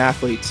student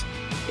athletes.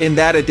 In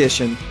that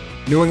edition,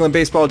 New England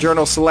Baseball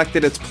Journal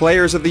selected its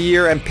Players of the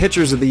Year and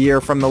Pitchers of the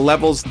Year from the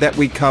levels that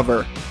we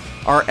cover.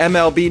 Our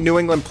MLB New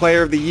England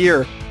Player of the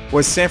Year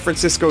was San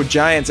Francisco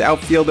Giants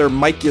outfielder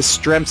Mike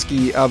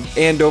Yastrzemski of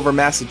Andover,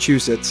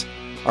 Massachusetts.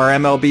 Our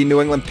MLB New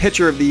England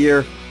Pitcher of the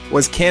Year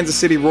was Kansas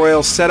City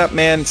Royals setup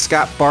man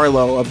Scott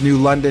Barlow of New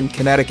London,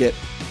 Connecticut.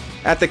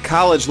 At the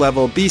college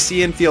level,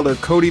 BC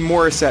infielder Cody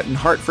Morissette and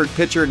Hartford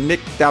pitcher Nick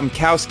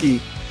Domkowski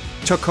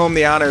took home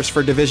the honors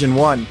for Division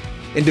I.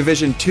 In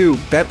Division II,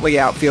 Bentley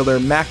outfielder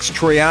Max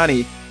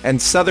Troiani and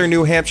Southern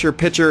New Hampshire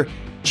pitcher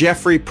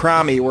Jeffrey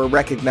Promi were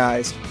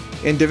recognized.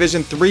 In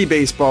Division III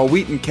baseball,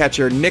 Wheaton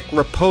catcher Nick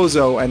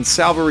Raposo and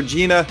Salva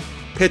Regina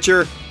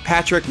pitcher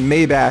Patrick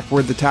Maybach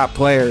were the top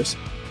players.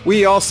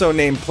 We also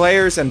named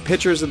Players and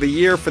Pitchers of the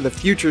Year for the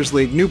Futures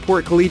League,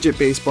 Newport Collegiate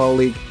Baseball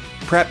League,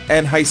 prep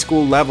and high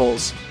school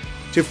levels.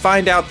 To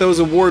find out those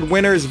award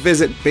winners,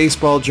 visit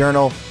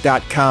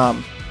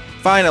baseballjournal.com.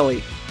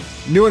 Finally,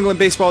 New England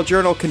Baseball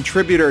Journal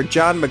contributor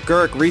John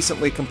McGurk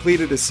recently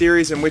completed a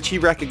series in which he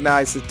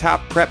recognized the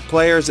top prep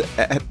players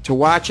to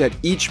watch at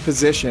each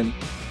position.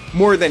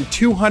 More than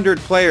 200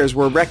 players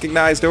were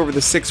recognized over the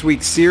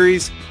 6-week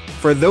series.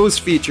 For those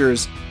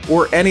features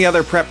or any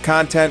other prep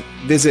content,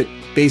 visit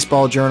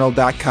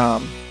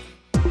baseballjournal.com.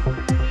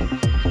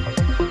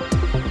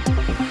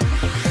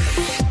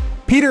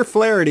 Peter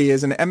Flaherty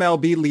is an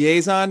MLB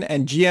liaison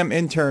and GM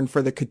intern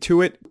for the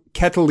Cotuit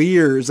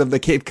Kettleers of the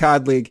Cape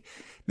Cod League.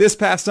 This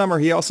past summer,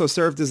 he also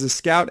served as a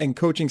scout and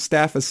coaching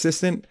staff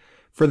assistant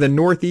for the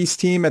Northeast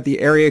team at the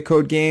Area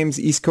Code Games,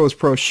 East Coast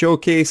Pro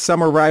Showcase,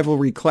 Summer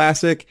Rivalry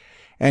Classic,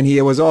 and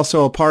he was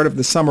also a part of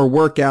the summer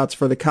workouts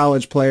for the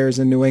college players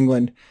in New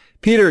England.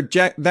 Peter,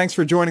 thanks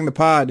for joining the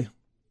pod.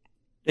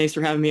 Thanks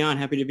for having me on.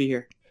 Happy to be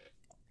here.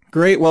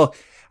 Great. Well,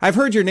 I've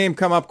heard your name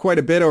come up quite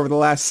a bit over the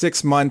last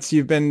 6 months.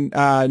 You've been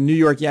New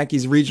York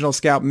Yankees regional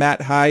scout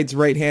Matt Hyde's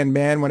right-hand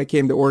man when it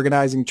came to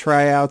organizing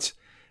tryouts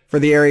for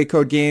the Area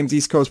Code Games,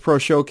 East Coast Pro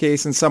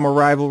Showcase, and Summer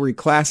Rivalry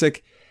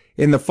Classic.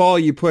 In the fall,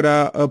 you put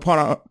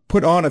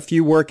on a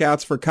few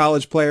workouts for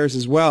college players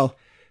as well.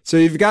 So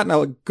you've gotten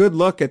a good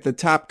look at the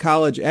top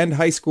college and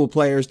high school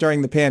players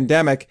during the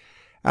pandemic.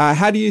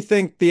 How do you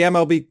think the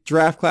MLB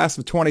draft class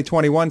of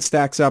 2021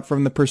 stacks up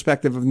from the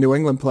perspective of New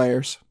England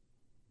players?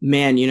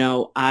 Man,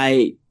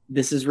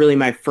 this is really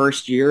my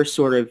first year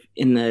sort of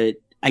in the,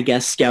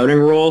 scouting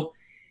role,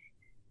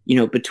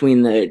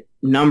 between the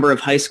number of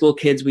high school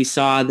kids we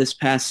saw this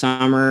past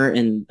summer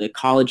and the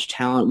college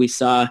talent we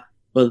saw,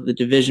 both at the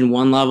Division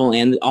I level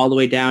and all the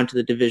way down to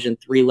the Division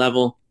III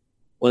level,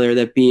 whether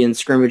that be in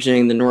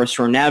scrimmaging the North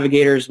Shore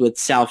Navigators with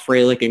Sal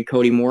Fralick and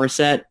Cody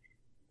Morissette,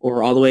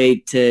 or all the way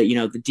to,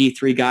 the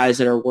D3 guys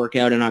that are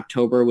workout in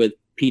October with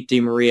Pete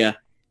DeMaria.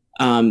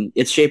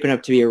 It's shaping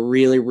up to be a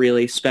really,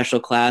 really special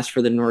class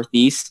for the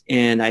Northeast,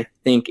 and I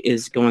think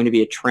is going to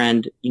be a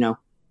trend,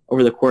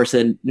 over the course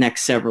of the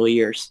next several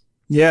years.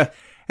 Yeah.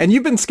 And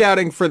you've been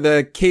scouting for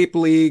the Cape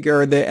League,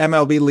 or the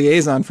MLB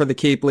liaison for the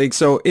Cape League.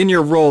 So in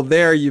your role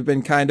there, you've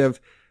been kind of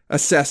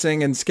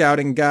assessing and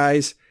scouting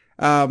guys.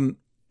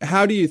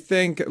 How do you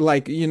think,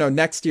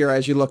 next year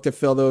as you look to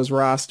fill those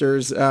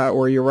rosters,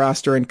 or your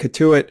roster in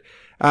Cotuit,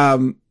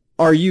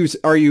 are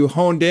you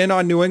honed in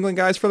on New England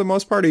guys for the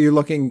most part? Or are you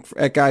looking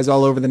at guys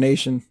all over the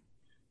nation?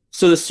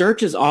 So the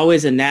search is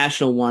always a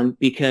national one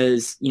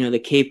because, the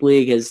Cape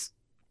League has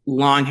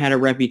long had a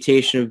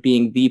reputation of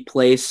being the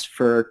place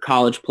for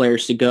college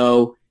players to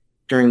go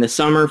during the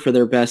summer for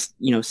their best,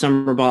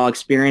 summer ball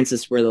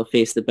experiences, where they'll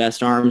face the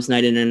best arms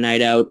night in and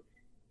night out.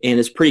 And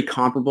it's pretty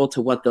comparable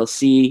to what they'll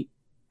see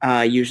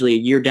usually a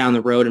year down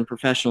the road in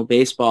professional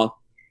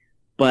baseball.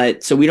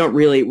 But so we're not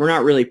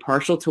really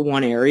partial to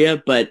one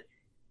area, but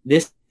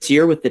this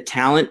year with the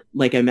talent,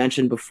 like I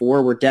mentioned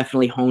before, we're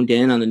definitely honed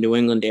in on the New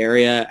England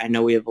area. I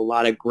know we have a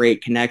lot of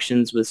great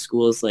connections with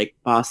schools like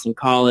Boston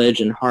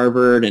College and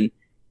Harvard and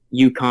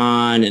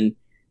UConn, and,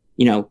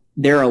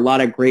 there are a lot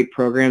of great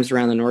programs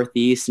around the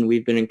Northeast, and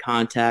we've been in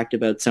contact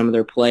about some of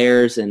their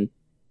players and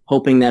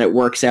hoping that it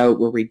works out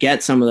where we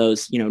get some of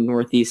those,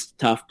 Northeast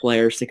tough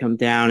players to come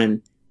down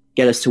and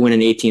get us to win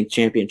an 18th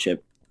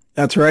championship.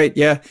 That's right,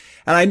 yeah.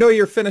 And I know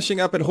you're finishing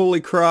up at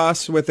Holy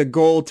Cross with a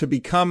goal to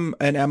become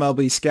an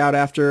MLB scout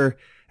after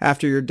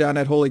you're done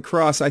at Holy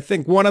Cross. I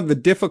think one of the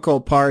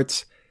difficult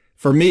parts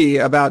for me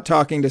about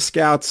talking to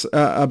scouts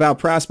about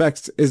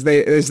prospects is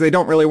they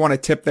don't really want to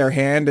tip their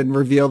hand and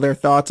reveal their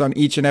thoughts on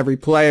each and every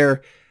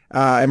player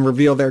and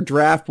reveal their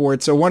draft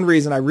board. So one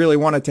reason I really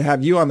wanted to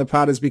have you on the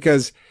pod is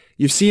because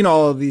you've seen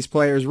all of these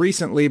players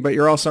recently, but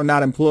you're also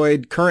not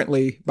employed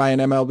currently by an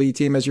MLB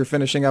team as you're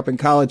finishing up in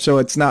college. So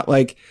it's not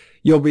like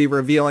you'll be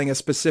revealing a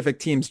specific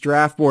team's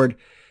draft board.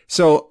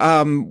 So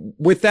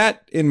with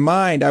that in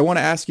mind, I want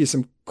to ask you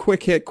some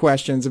quick hit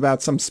questions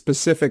about some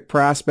specific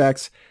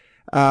prospects.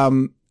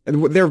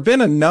 There have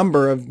been a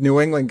number of New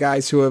England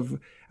guys who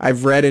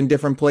I've read in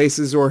different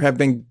places or have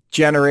been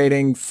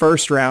generating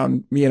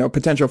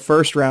potential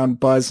first round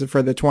buzz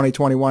for the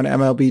 2021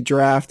 MLB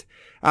draft.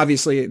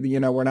 Obviously,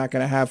 we're not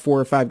going to have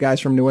 4 or 5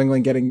 guys from New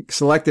England getting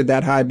selected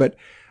that high, but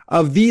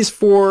of these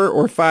 4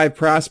 or 5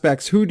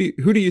 prospects, who do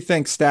you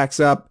think stacks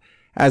up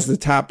as the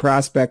top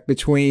prospect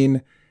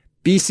between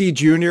BC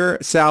Junior,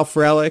 Sal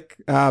Frelick,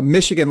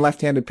 Michigan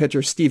left-handed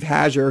pitcher Steve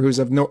Hazard, who's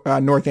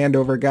a North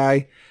Andover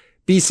guy,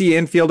 BC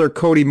infielder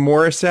Cody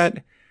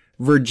Morissette,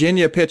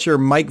 Virginia pitcher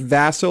Mike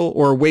Vassell,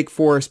 or Wake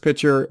Forest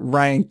pitcher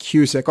Ryan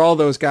Cusick? All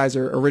those guys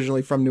are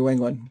originally from New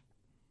England.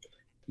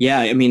 Yeah,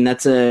 I mean,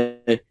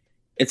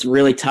 it's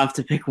really tough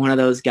to pick one of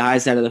those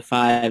guys out of the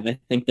 5. I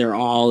think they're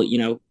all,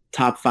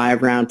 top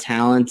 5 round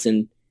talents.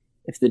 And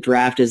if the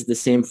draft is the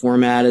same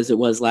format as it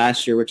was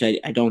last year, which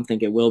I don't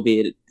think it will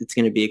be, it's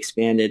going to be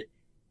expanded.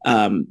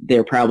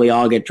 They'll probably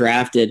all get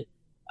drafted.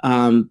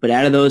 But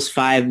out of those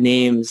 5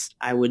 names,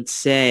 I would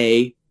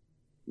say,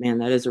 man,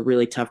 that is a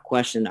really tough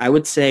question. I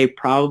would say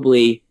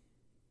probably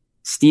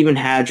Stephen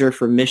Hadger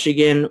from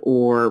Michigan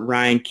or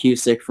Ryan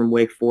Cusick from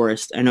Wake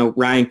Forest. I know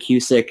Ryan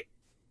Cusick,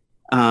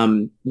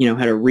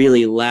 had a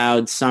really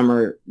loud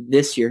summer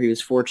this year. He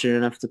was fortunate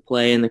enough to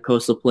play in the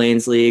Coastal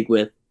Plains League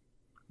with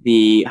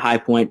the High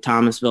Point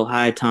Thomasville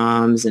High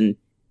Toms, and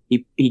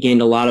he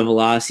gained a lot of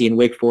velocity, and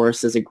Wake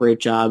Forest does a great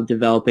job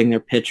developing their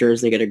pitchers.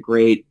 They got a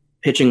great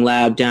pitching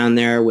lab down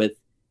there with,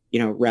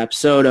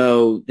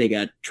 Rapsodo. They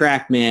got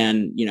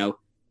TrackMan,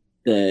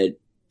 the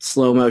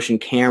slow motion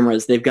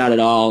cameras. They've got it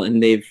all,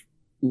 and they've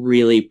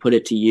really put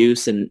it to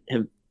use and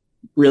have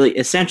really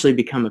essentially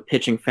become a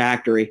pitching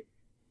factory.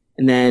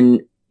 And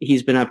then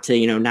he's been up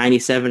to,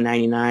 97,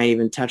 99,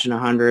 even touching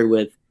 100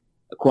 with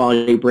a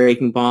quality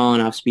breaking ball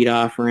and off-speed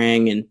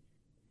offering. And,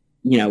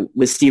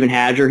 with Steven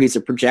Hadger, he's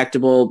a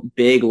projectable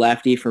big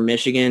lefty for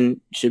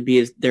Michigan, should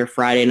be their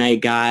Friday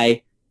night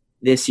guy.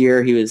 This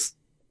year, he was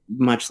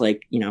much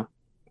like,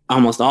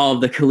 almost all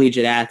of the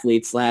collegiate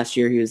athletes last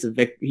year.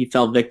 He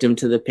fell victim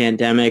to the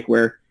pandemic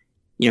where,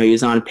 he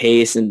was on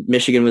pace, and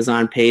Michigan was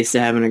on pace to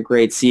having a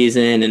great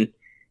season, and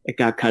it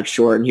got cut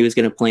short, and he was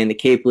going to play in the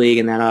Cape League,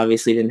 and that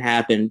obviously didn't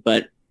happen.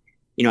 But,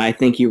 I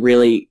think he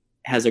really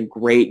has a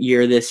great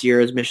year this year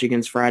as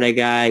Michigan's Friday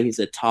guy. He's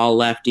a tall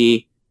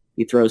lefty.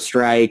 He throws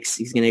strikes.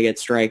 He's going to get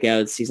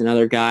strikeouts. He's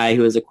another guy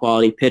who has a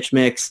quality pitch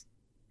mix.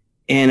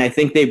 And I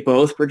think they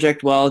both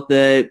project well at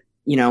the,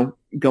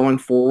 going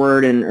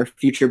forward and are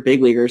future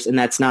big leaguers. And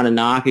that's not a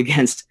knock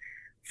against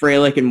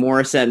Frelick and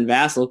Morissette and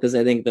Vassell, because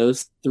I think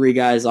those three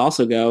guys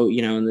also go,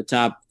 in the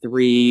top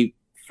 3-5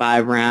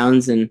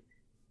 rounds and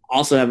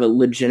also have a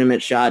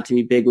legitimate shot to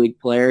be big league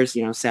players,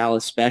 Sal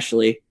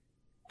especially.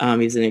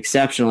 He's an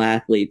exceptional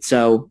athlete.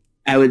 So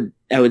I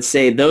would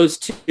say those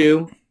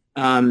two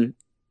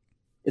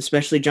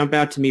especially jump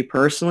out to me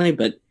personally,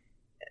 but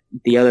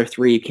the other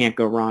three you can't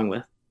go wrong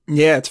with.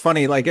 Yeah, it's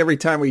funny. Like every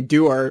time we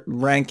do our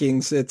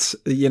rankings, it's,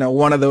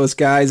 one of those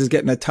guys is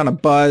getting a ton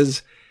of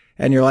buzz,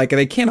 and you're like,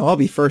 they can't all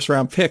be first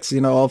round picks,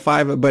 all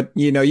five. But,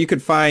 you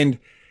could find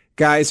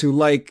guys who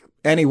like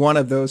any one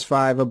of those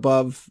five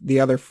above the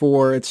other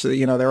four. It's,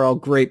 they're all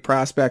great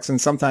prospects.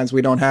 And sometimes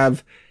we don't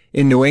have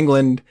in New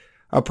England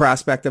a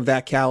prospect of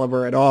that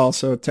caliber at all.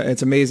 So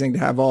it's amazing to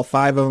have all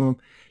five of them.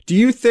 Do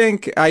you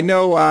think, I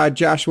know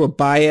Joshua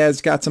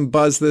Baez got some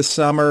buzz this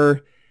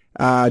summer.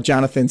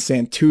 Jonathan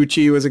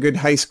Santucci was a good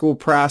high school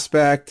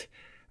prospect.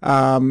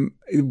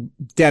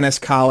 Dennis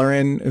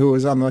Colleran, who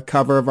was on the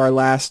cover of our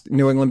last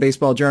New England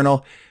Baseball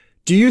Journal.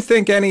 Do you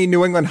think any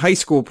New England high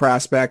school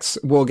prospects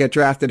will get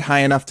drafted high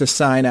enough to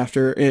sign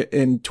after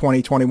in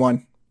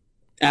 2021?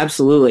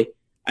 Absolutely.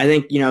 I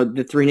think,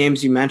 the three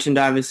names you mentioned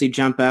obviously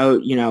jump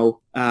out.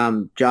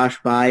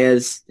 Josh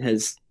Baez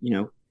has,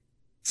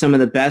 some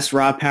of the best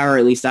raw power,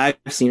 at least I've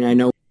seen. I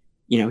know,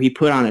 he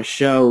put on a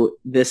show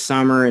this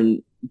summer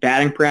in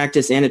batting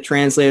practice, and it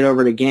translated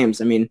over to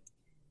games. I mean,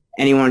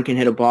 anyone can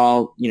hit a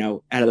ball,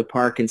 out of the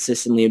park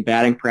consistently in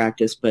batting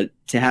practice, but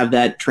to have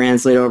that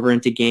translate over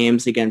into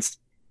games against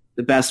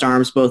the best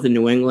arms, both in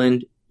New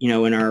England,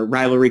 in our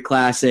rivalry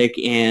classic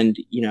and,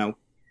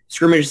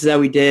 scrimmages that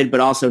we did, but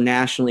also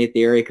nationally at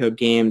the area code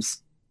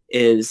games,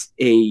 it's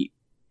a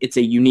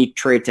unique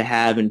trait to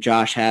have, and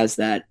Josh has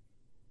that.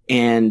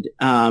 And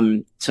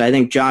so I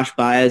think Josh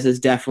Baez is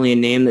definitely a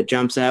name that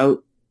jumps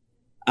out.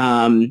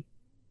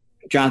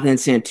 Jonathan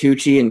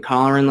Santucci and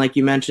Colleran, like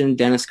you mentioned,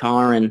 Dennis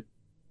Colleran,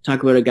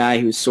 talk about a guy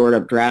who's soared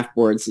up draft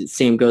boards. The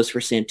same goes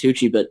for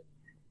Santucci, but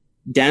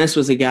Dennis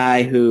was a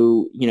guy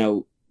who,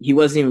 he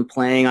wasn't even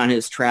playing on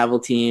his travel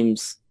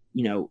team's,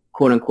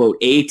 quote unquote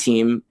A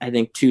team. I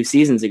think 2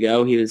 seasons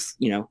ago, he was,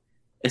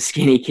 a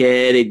skinny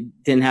kid. He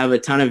didn't have a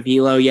ton of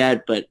velo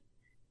yet, but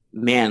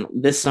man,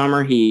 this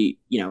summer he,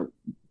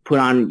 put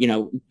on,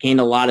 gained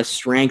a lot of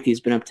strength. He's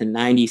been up to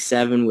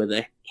 97 with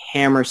a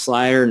hammer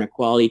slider and a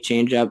quality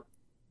changeup.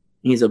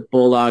 He's a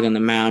bulldog on the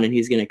mound, and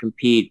he's going to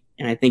compete.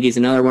 And I think he's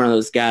another one of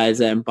those guys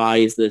that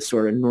embodies this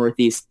sort of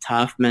Northeast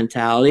tough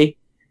mentality.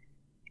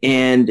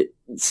 And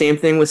same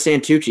thing with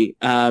Santucci.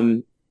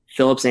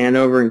 Phillips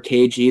Andover and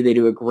KG, they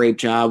do a great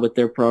job with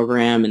their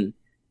program, and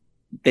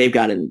they've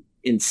got an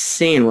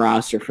insane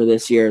roster for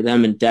this year,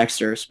 them and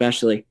Dexter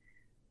especially.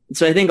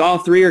 So I think all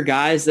three are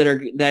guys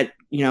that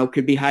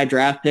could be high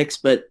draft picks,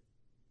 but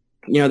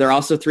they're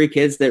also three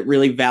kids that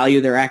really value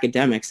their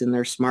academics, and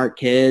they're smart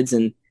kids,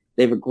 and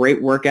they have a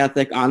great work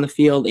ethic on the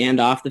field and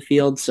off the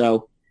field.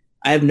 So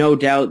I have no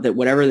doubt that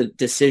whatever the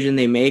decision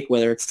they make,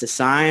 whether it's to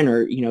sign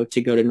or,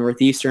 to go to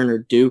Northeastern or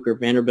Duke or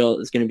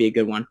Vanderbilt, is going to be a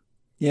good one.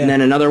 Yeah. And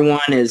then another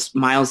one is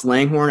Miles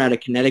Langhorne out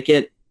of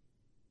Connecticut.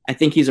 I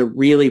think he's a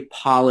really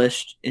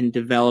polished and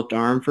developed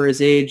arm for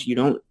his age. You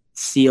don't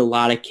see a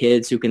lot of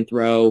kids who can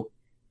throw,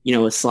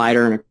 a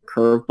slider and a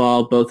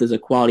curveball, both as a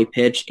quality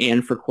pitch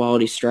and for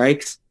quality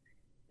strikes.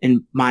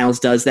 And Miles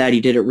does that.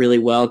 He did it really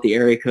well at the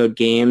area code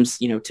games.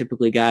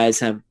 Typically guys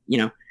have,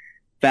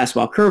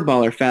 fastball,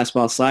 curveball, or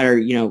fastball, slider.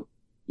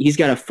 He's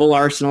got a full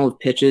arsenal of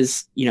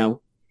pitches, in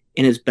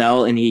his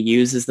belt, and he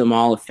uses them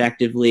all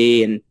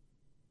effectively. And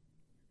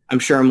I'm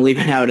sure I'm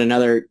leaving out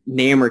another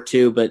name or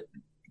two, but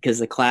because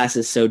the class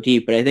is so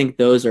deep. But I think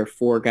those are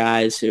 4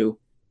 guys who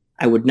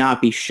I would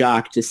not be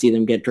shocked to see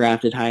them get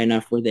drafted high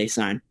enough where they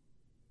sign.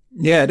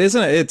 Yeah,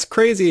 it's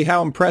crazy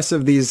how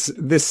impressive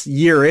this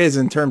year is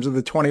in terms of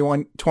the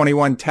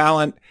 21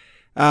 talent.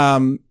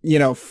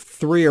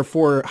 3 or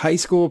 4 high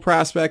school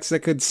prospects that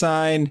could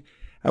sign.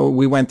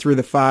 We went through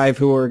the 5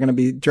 who are going to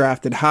be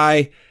drafted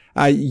high.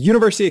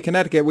 University of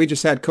Connecticut, we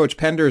just had Coach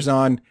Penders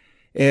on,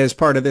 as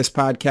part of this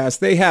podcast.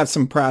 They have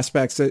some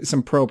prospects,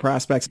 some pro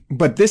prospects,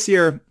 but this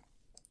year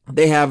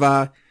they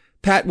have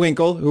Pat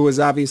Winkle, who was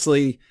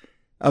obviously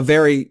a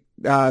very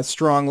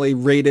strongly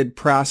rated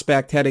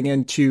prospect heading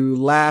into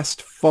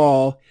last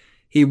fall.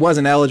 He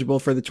wasn't eligible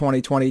for the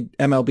 2020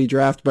 MLB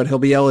draft, but he'll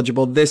be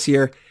eligible this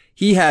year.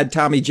 He had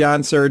Tommy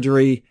John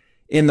surgery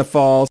in the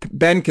fall.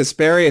 Ben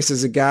Kasparius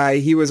is a guy,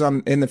 he was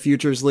in the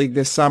Futures League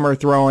this summer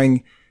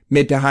throwing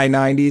mid to high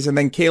 90s. And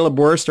then Caleb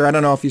Worster, I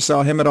don't know if you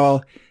saw him at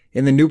all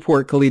in the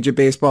Newport Collegiate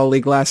Baseball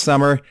League last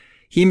summer.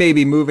 He may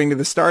be moving to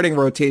the starting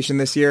rotation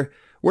this year.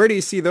 Where do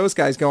you see those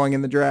guys going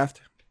in the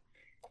draft?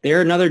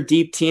 They're another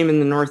deep team in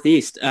the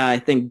Northeast. I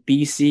think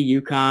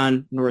BC,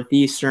 UConn,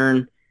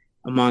 Northeastern,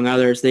 among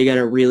others, they got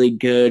a really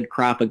good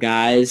crop of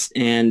guys,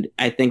 and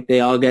I think they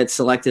all get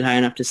selected high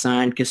enough to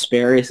sign.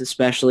 Kasparius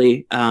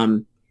especially.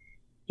 I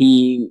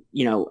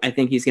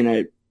think he's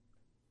going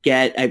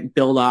to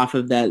build off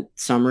of that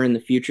summer in the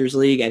Futures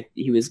League.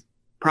 He was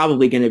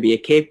probably going to be a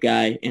Cape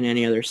guy in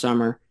any other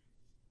summer.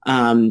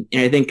 And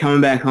I think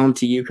coming back home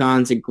to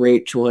UConn's a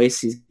great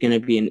choice. He's going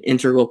to be an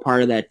integral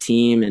part of that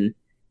team, and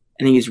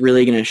I think he's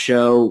really going to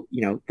show,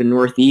 the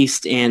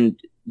Northeast and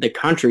the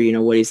country,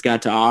 what he's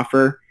got to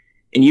offer.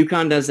 And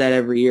UConn does that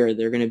every year.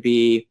 They're going to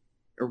be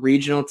a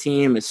regional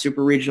team, a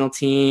super regional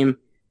team,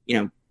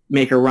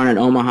 make a run at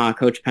Omaha.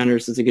 Coach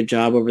Penders does a good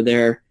job over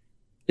there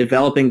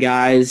developing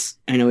guys.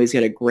 I know he's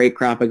got a great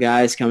crop of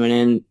guys coming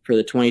in for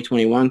the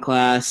 2021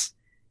 class,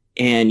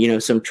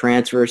 and, some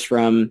transfers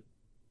from,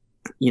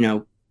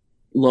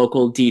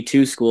 local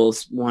D2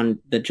 schools. One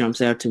that jumps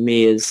out to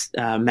me is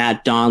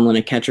Matt Donlin,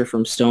 a catcher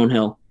from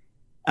Stonehill.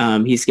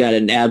 He's got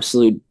an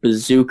absolute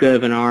bazooka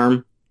of an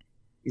arm.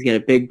 He's got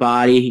a big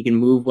body. He can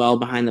move well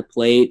behind the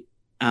plate.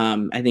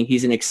 I think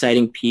he's an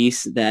exciting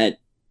piece that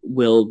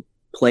will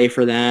play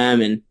for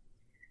them. And,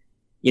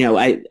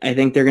 I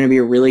think they're going to be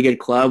a really good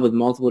club with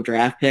multiple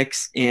draft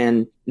picks.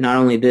 And not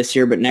only this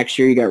year, but next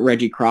year you got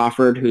Reggie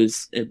Crawford,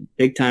 who's a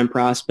big-time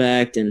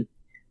prospect. And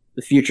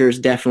the future is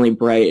definitely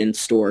bright in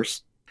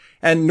Stores.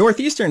 And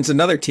Northeastern's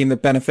another team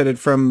that benefited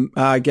from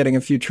getting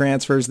a few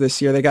transfers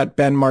this year. They got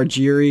Ben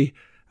Margeri,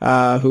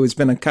 who has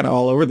been kind of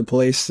all over the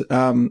place,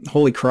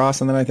 Holy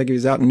Cross, and then I think he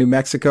was out in New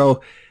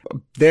Mexico.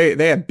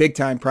 They have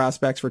big-time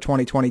prospects for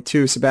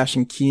 2022.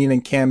 Sebastian Keane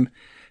and Cam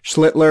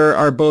Schlittler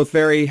are both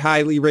very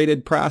highly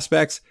rated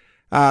prospects.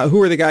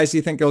 Who are the guys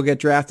you think will get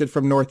drafted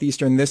from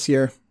Northeastern this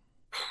year?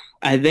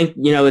 I think,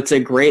 it's a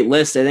great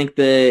list. I think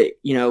the,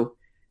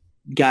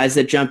 guys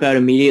that jump out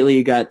immediately,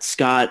 you got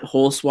Scott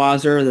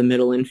Holswasser, the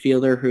middle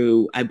infielder,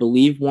 who I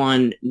believe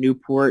won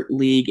Newport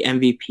League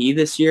MVP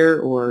this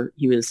year, or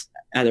he was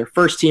either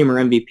first team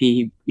or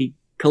MVP. He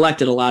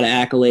collected a lot of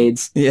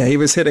accolades. Yeah, he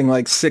was hitting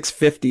like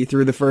 650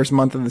 through the first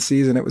month of the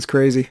season. It was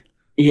crazy.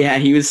 Yeah,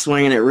 he was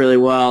swinging it really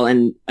well.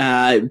 And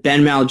Ben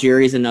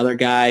Margeri is another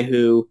guy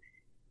who,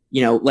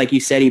 like you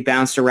said, he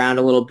bounced around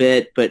a little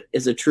bit, but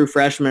as a true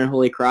freshman at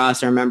Holy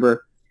Cross, I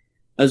remember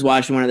I was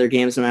watching one of their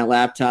games on my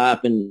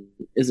laptop, and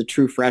as a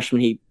true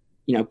freshman, he,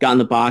 got in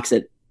the box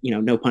at,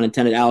 no pun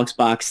intended, Alex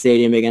Box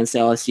Stadium against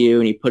LSU,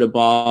 and he put a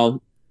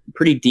ball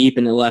pretty deep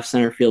in the left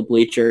center field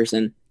bleachers.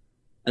 And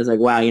I was like,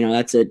 wow,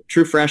 that's a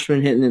true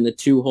freshman hitting in the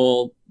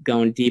 2-hole,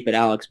 going deep at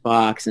Alex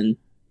Box. And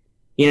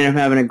he ended up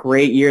having a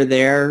great year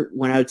there,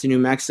 went out to New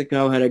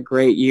Mexico, had a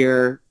great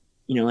year,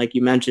 like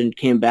you mentioned,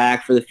 came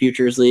back for the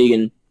Futures League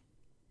and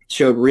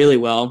showed really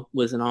well,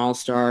 was an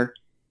all-star,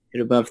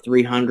 hit above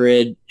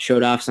 300,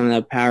 showed off some of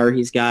that power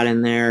he's got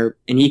in there.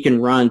 And he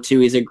can run, too.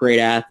 He's a great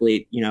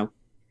athlete.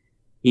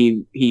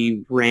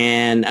 He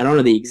ran, I don't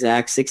know the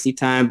exact 60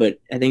 time, but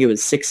I think it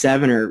was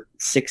 6'7" or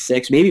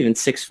 6'6", maybe even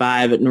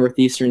 6'5" at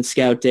Northeastern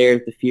Scout Day or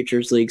at the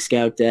Futures League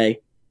Scout Day.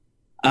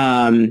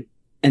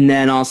 And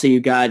then also you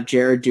got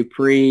Jared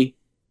Dupree,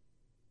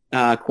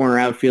 corner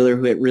outfielder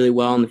who hit really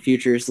well in the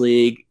Futures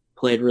League,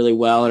 played really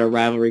well at a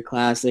rivalry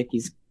classic.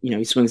 He's,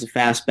 he swings a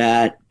fast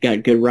bat,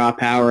 got good raw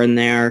power in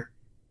there.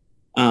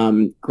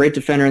 Great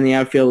defender in the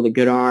outfield with a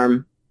good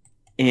arm.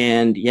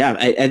 And yeah,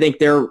 I think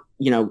they're,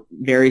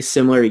 very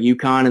similar to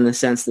UConn in the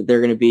sense that they're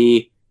going to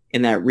be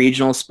in that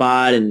regional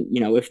spot. And,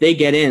 if they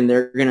get in,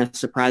 they're going to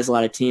surprise a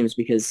lot of teams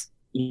because,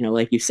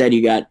 like you said,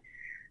 you got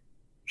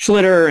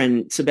Schlitter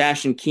and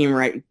Sebastian Keane,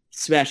 right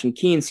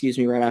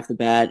off the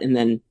bat. And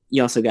then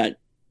you also got,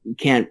 you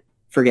can't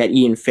forget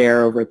Ian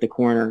Fair over at the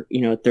corner,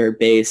 at third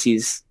base.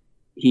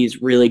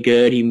 He's really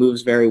good. He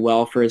moves very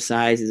well for his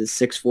size. He's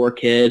a 6'4"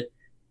 kid.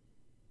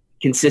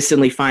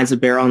 Consistently finds a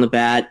barrel on the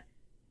bat.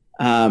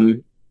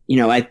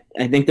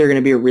 I think they're going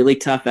to be a really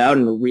tough out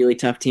and a really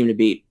tough team to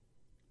beat.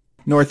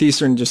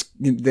 Northeastern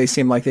they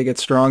seem like they get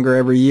stronger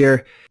every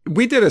year.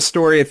 We did a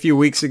story a few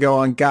weeks ago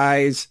on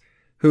guys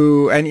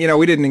who, and,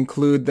 we didn't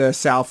include the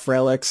Sal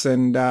Freliks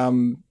and,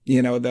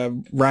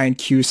 the Ryan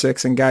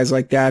Cusicks and guys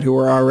like that who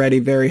are already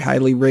very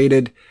highly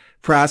rated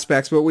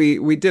prospects. But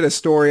we did a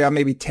story on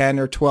maybe 10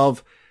 or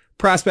 12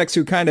 prospects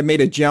who kind of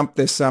made a jump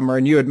this summer.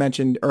 And you had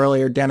mentioned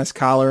earlier Dennis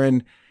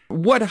Colleran.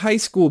 What high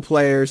school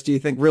players do you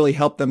think really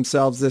helped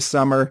themselves this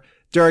summer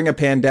during a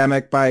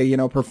pandemic by,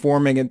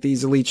 performing at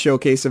these elite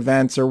showcase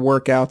events or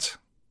workouts?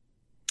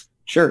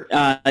 Sure.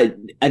 I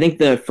think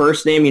the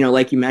first name,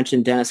 like you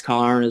mentioned, Dennis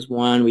Collarn is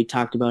one. We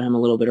talked about him a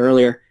little bit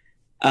earlier.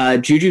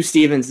 Juju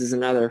Stevens is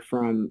another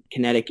from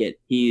Connecticut.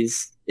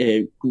 He's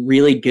a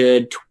really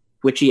good,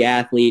 twitchy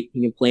athlete.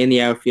 He can play in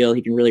the outfield.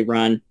 He can really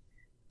run.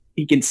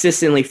 He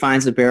consistently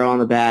finds the barrel on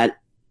the bat.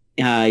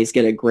 He's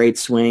got a great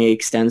swing. He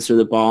extends through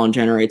the ball and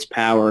generates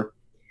power.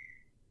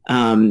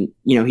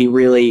 He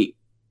really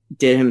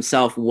did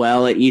himself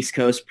well at East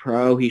Coast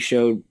Pro. He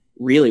showed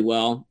really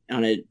well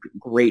on a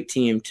great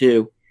team,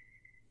 too.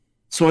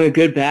 Swung a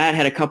good bat,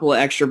 had a couple of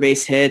extra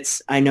base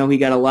hits. I know he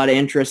got a lot of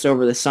interest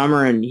over the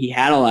summer, and he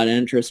had a lot of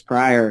interest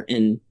prior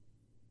and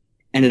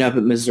ended up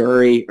at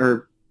Missouri,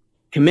 or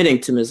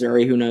committing to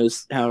Missouri. Who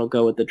knows how it'll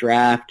go with the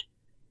draft.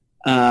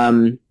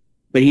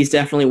 But he's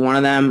definitely one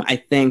of them. I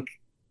think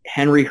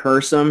Henry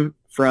Hersom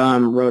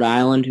from Rhode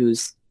Island,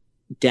 who's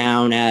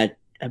down at,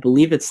 I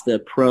believe it's the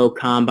Pro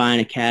Combine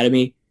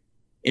Academy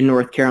in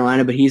North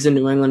Carolina, but he's a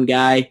New England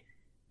guy.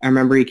 I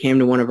remember he came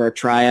to one of our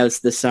tryouts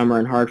this summer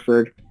in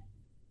Hartford.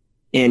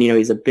 And,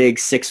 he's a big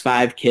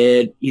 6'5"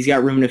 kid. He's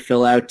got room to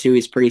fill out, too.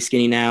 He's pretty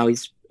skinny now.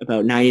 He's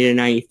about 90 to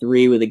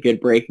 93 with a good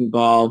breaking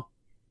ball.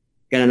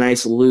 Got a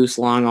nice, loose,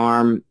 long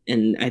arm.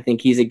 And I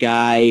think he's a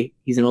guy,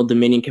 he's an Old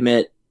Dominion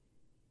commit.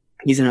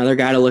 He's another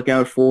guy to look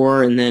out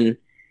for. And then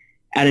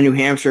out of New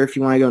Hampshire, if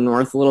you want to go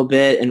north a little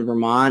bit, in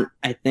Vermont,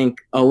 I think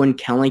Owen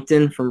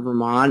Kellington from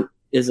Vermont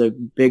is a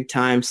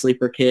big-time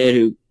sleeper kid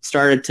who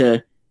started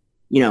to,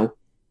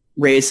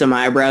 raise some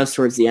eyebrows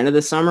towards the end of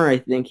the summer. I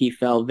think he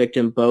fell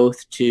victim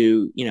both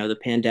to, the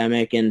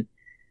pandemic and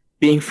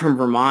being from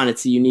Vermont.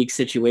 It's a unique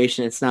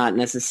situation. It's not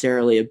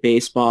necessarily a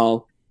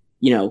baseball,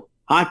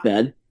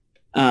 hotbed,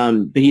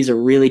 but he's a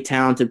really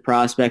talented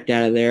prospect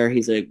out of there.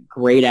 He's a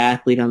great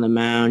athlete on the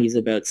mound. He's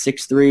about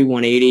 6'3",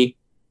 180.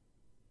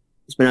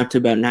 He's been up to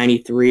about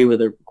 93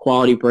 with a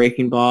quality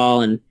breaking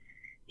ball, and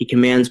he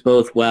commands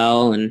both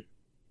well. And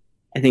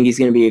I think he's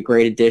going to be a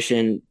great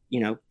addition,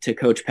 to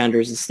Coach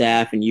Penders'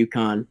 staff in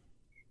UConn.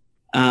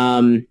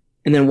 And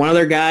then one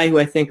other guy who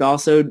I think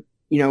also,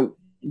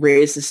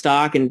 raised the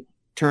stock and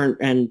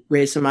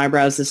raised some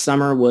eyebrows this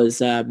summer was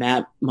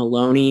Matt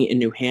Maloney in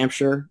New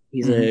Hampshire.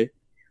 He's a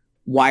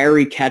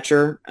wiry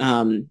catcher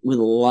with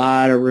a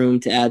lot of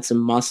room to add some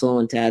muscle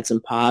and to add some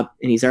pop,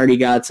 and he's already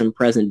got some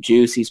present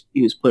juice.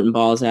 He was putting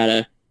balls out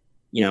of,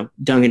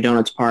 Dunkin'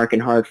 Donuts Park in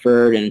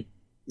Hartford, and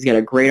he's got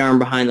a great arm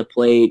behind the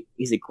plate.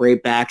 He's a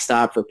great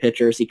backstop for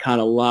pitchers. He caught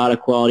a lot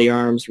of quality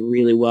arms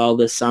really well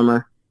this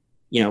summer.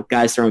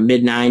 Guys throwing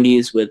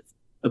mid-90s with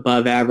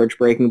above-average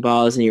breaking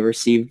balls, and he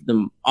received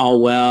them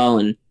all well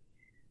and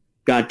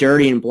got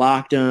dirty and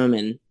blocked them,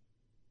 and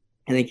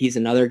I think he's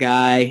another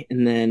guy.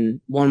 And then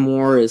one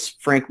more is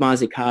Frank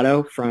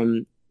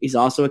Mazzucato he's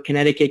also a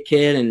Connecticut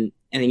kid, and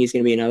I think he's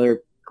going to be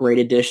another great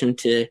addition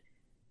to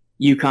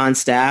UConn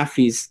staff.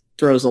 He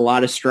throws a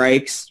lot of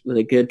strikes with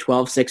a good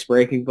 12-6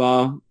 breaking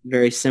ball,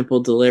 very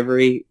simple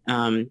delivery.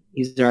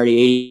 He's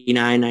already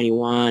 89,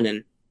 91,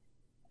 and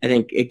I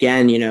think,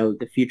 again,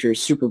 the future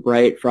is super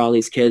bright for all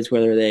these kids,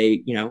 whether they,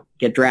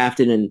 get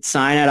drafted and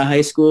sign out of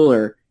high school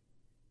or,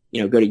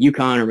 go to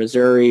UConn or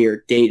Missouri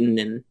or Dayton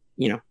and,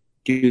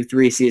 do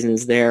 3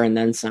 seasons there and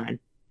then sign.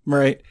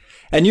 Right.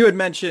 And you had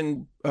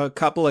mentioned a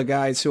couple of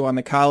guys who on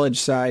the college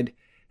side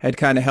had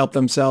kind of helped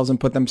themselves and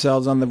put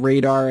themselves on the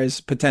radar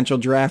as potential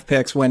draft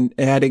picks when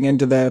heading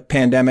into the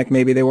pandemic.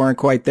 Maybe they weren't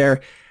quite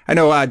there. I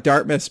know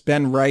Dartmouth's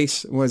Ben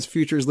Rice was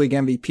Futures League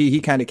MVP. He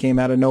kind of came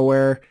out of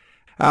nowhere.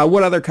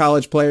 What other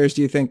college players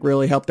do you think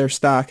really helped their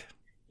stock?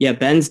 Yeah,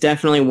 Ben's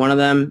definitely one of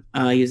them.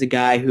 He's a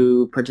guy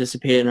who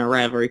participated in our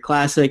Rivalry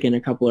Classic and a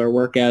couple of our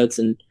workouts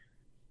and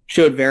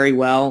showed very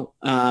well.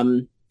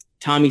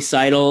 Tommy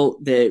Seidel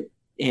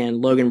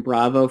and Logan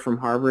Bravo from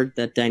Harvard,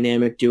 that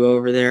dynamic duo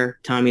over there.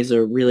 Tommy's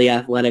a really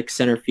athletic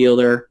center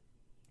fielder,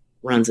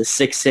 runs a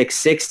 6'6",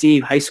 60,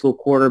 high school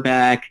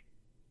quarterback,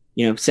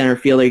 center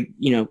fielder.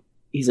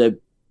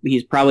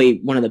 He's probably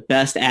one of the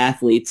best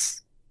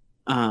athletes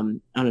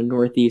on a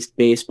Northeast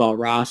baseball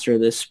roster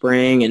this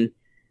spring, and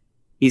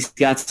he's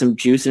got some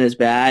juice in his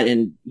bat,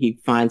 and he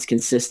finds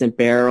consistent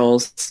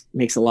barrels,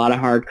 makes a lot of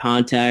hard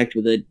contact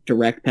with a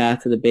direct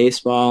path to the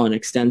baseball and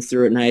extends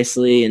through it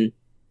nicely, and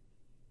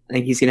I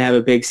think he's going to have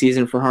a big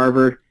season for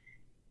Harvard.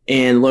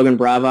 And Logan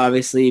Bravo,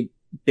 obviously,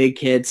 big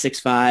kid,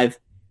 6'5",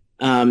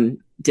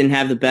 didn't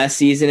have the best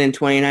season in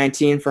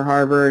 2019 for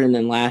Harvard, and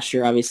then last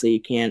year, obviously,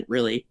 you can't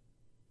really,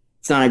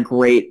 it's not a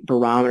great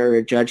barometer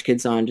to judge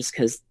kids on just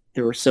because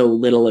there were so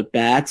little at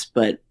bats,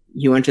 but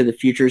he went to the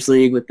Futures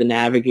League with the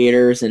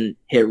Navigators and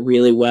hit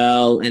really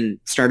well and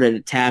started to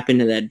tap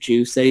into that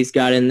juice that he's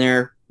got in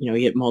there. He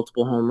hit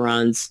multiple home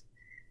runs.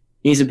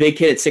 He's a big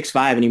kid at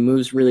 6'5", and he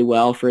moves really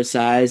well for his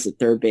size at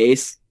third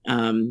base.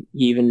 He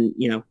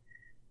even,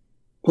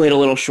 played a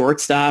little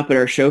shortstop at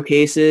our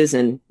showcases,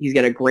 and he's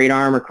got a great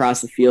arm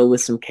across the field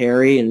with some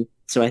carry. And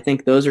so I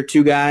think those are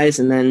 2 guys.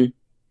 And then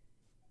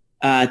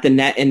at the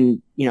net,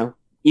 and,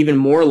 even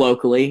more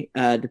locally,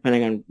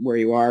 depending on where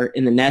you are,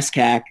 in the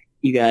NESCAC,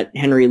 you got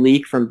Henry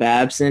Leak from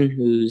Babson,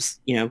 who's,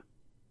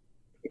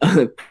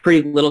 a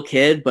pretty little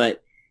kid,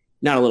 but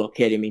not a little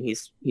kid. I mean,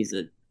 he's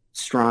a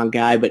strong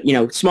guy, but,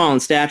 small in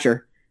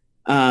stature.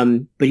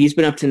 But he's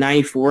been up to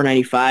 94,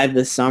 95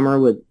 this summer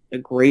with a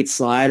great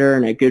slider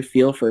and a good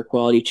feel for a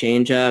quality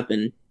changeup.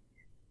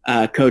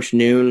 And Coach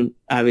Noon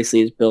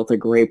obviously has built a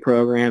great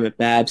program at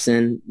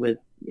Babson with,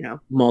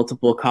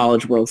 multiple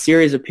College World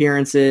Series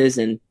appearances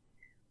and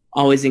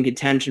always in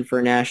contention for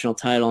a national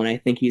title. And I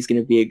think he's going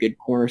to be a good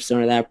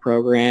cornerstone of that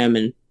program.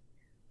 And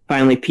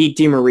finally, Pete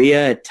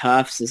DeMaria at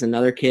Tufts is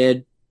another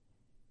kid,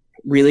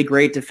 really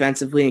great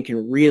defensively and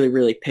can really,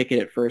 really pick it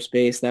at first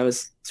base. That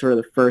was sort of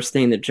the first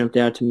thing that jumped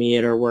out to me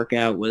at our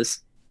workout was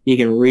he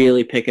can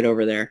really pick it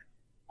over there.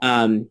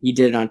 He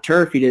did it on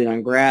turf. He did it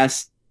on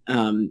grass.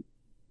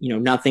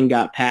 Nothing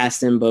got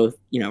past him, both,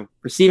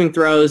 receiving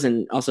throws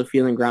and also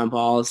fielding ground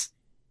balls.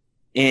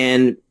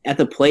 And at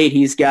the plate,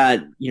 he's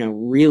got,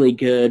 really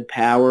good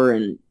power.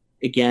 And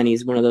again,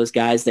 he's one of those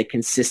guys that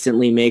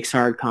consistently makes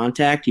hard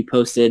contact. He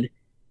posted,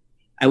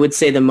 I would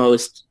say, the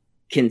most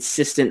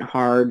consistent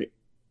hard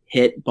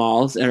hit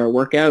balls at our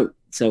workout.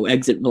 So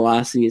exit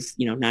velocity is,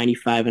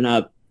 95 and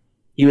up.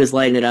 He was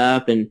lighting it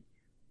up and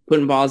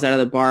putting balls out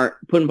of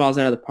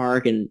the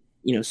park and,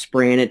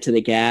 spraying it to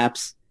the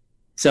gaps.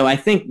 So I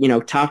think,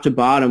 top to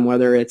bottom,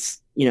 whether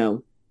it's,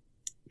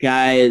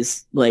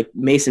 guys like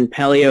Mason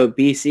Pelio at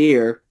BC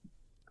or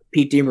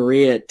Pete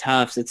DeMaria at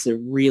Tufts, it's a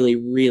really,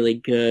 really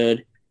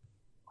good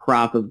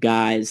crop of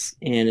guys,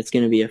 and it's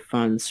going to be a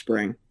fun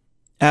spring.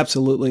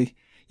 Absolutely.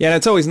 Yeah, and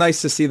it's always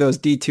nice to see those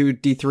D2,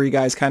 D3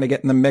 guys kind of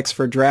get in the mix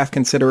for draft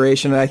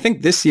consideration. And I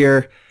think this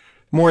year,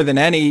 more than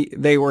any,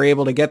 they were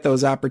able to get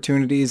those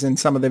opportunities in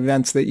some of the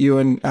events that you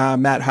and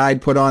Matt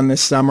Hyde put on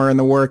this summer and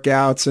the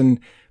workouts and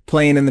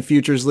playing in the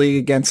Futures League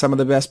against some of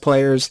the best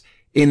players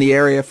in the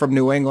area from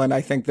New England.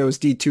 I think those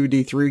D2,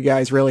 D3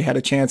 guys really had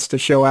a chance to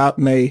show out,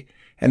 and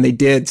they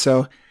did.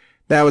 So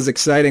that was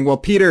exciting. Well,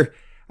 Peter,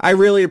 I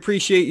really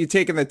appreciate you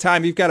taking the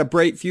time. You've got a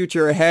bright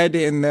future ahead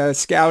in the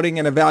scouting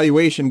and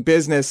evaluation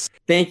business.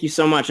 Thank you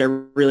so much. I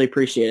really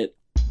appreciate it.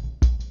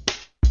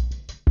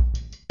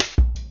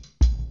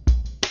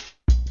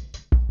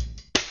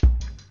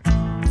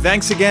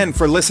 Thanks again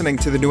for listening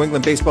to the New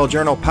England Baseball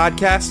Journal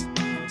podcast.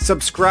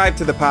 Subscribe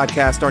to the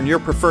podcast on your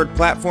preferred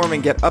platform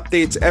and get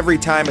updates every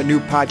time a new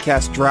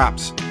podcast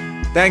drops.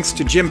 Thanks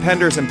to Jim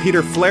Penders and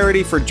Peter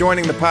Flaherty for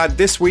joining the pod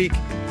this week.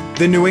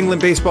 The New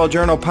England Baseball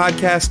Journal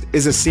podcast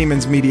is a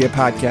Siemens Media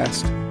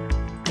podcast.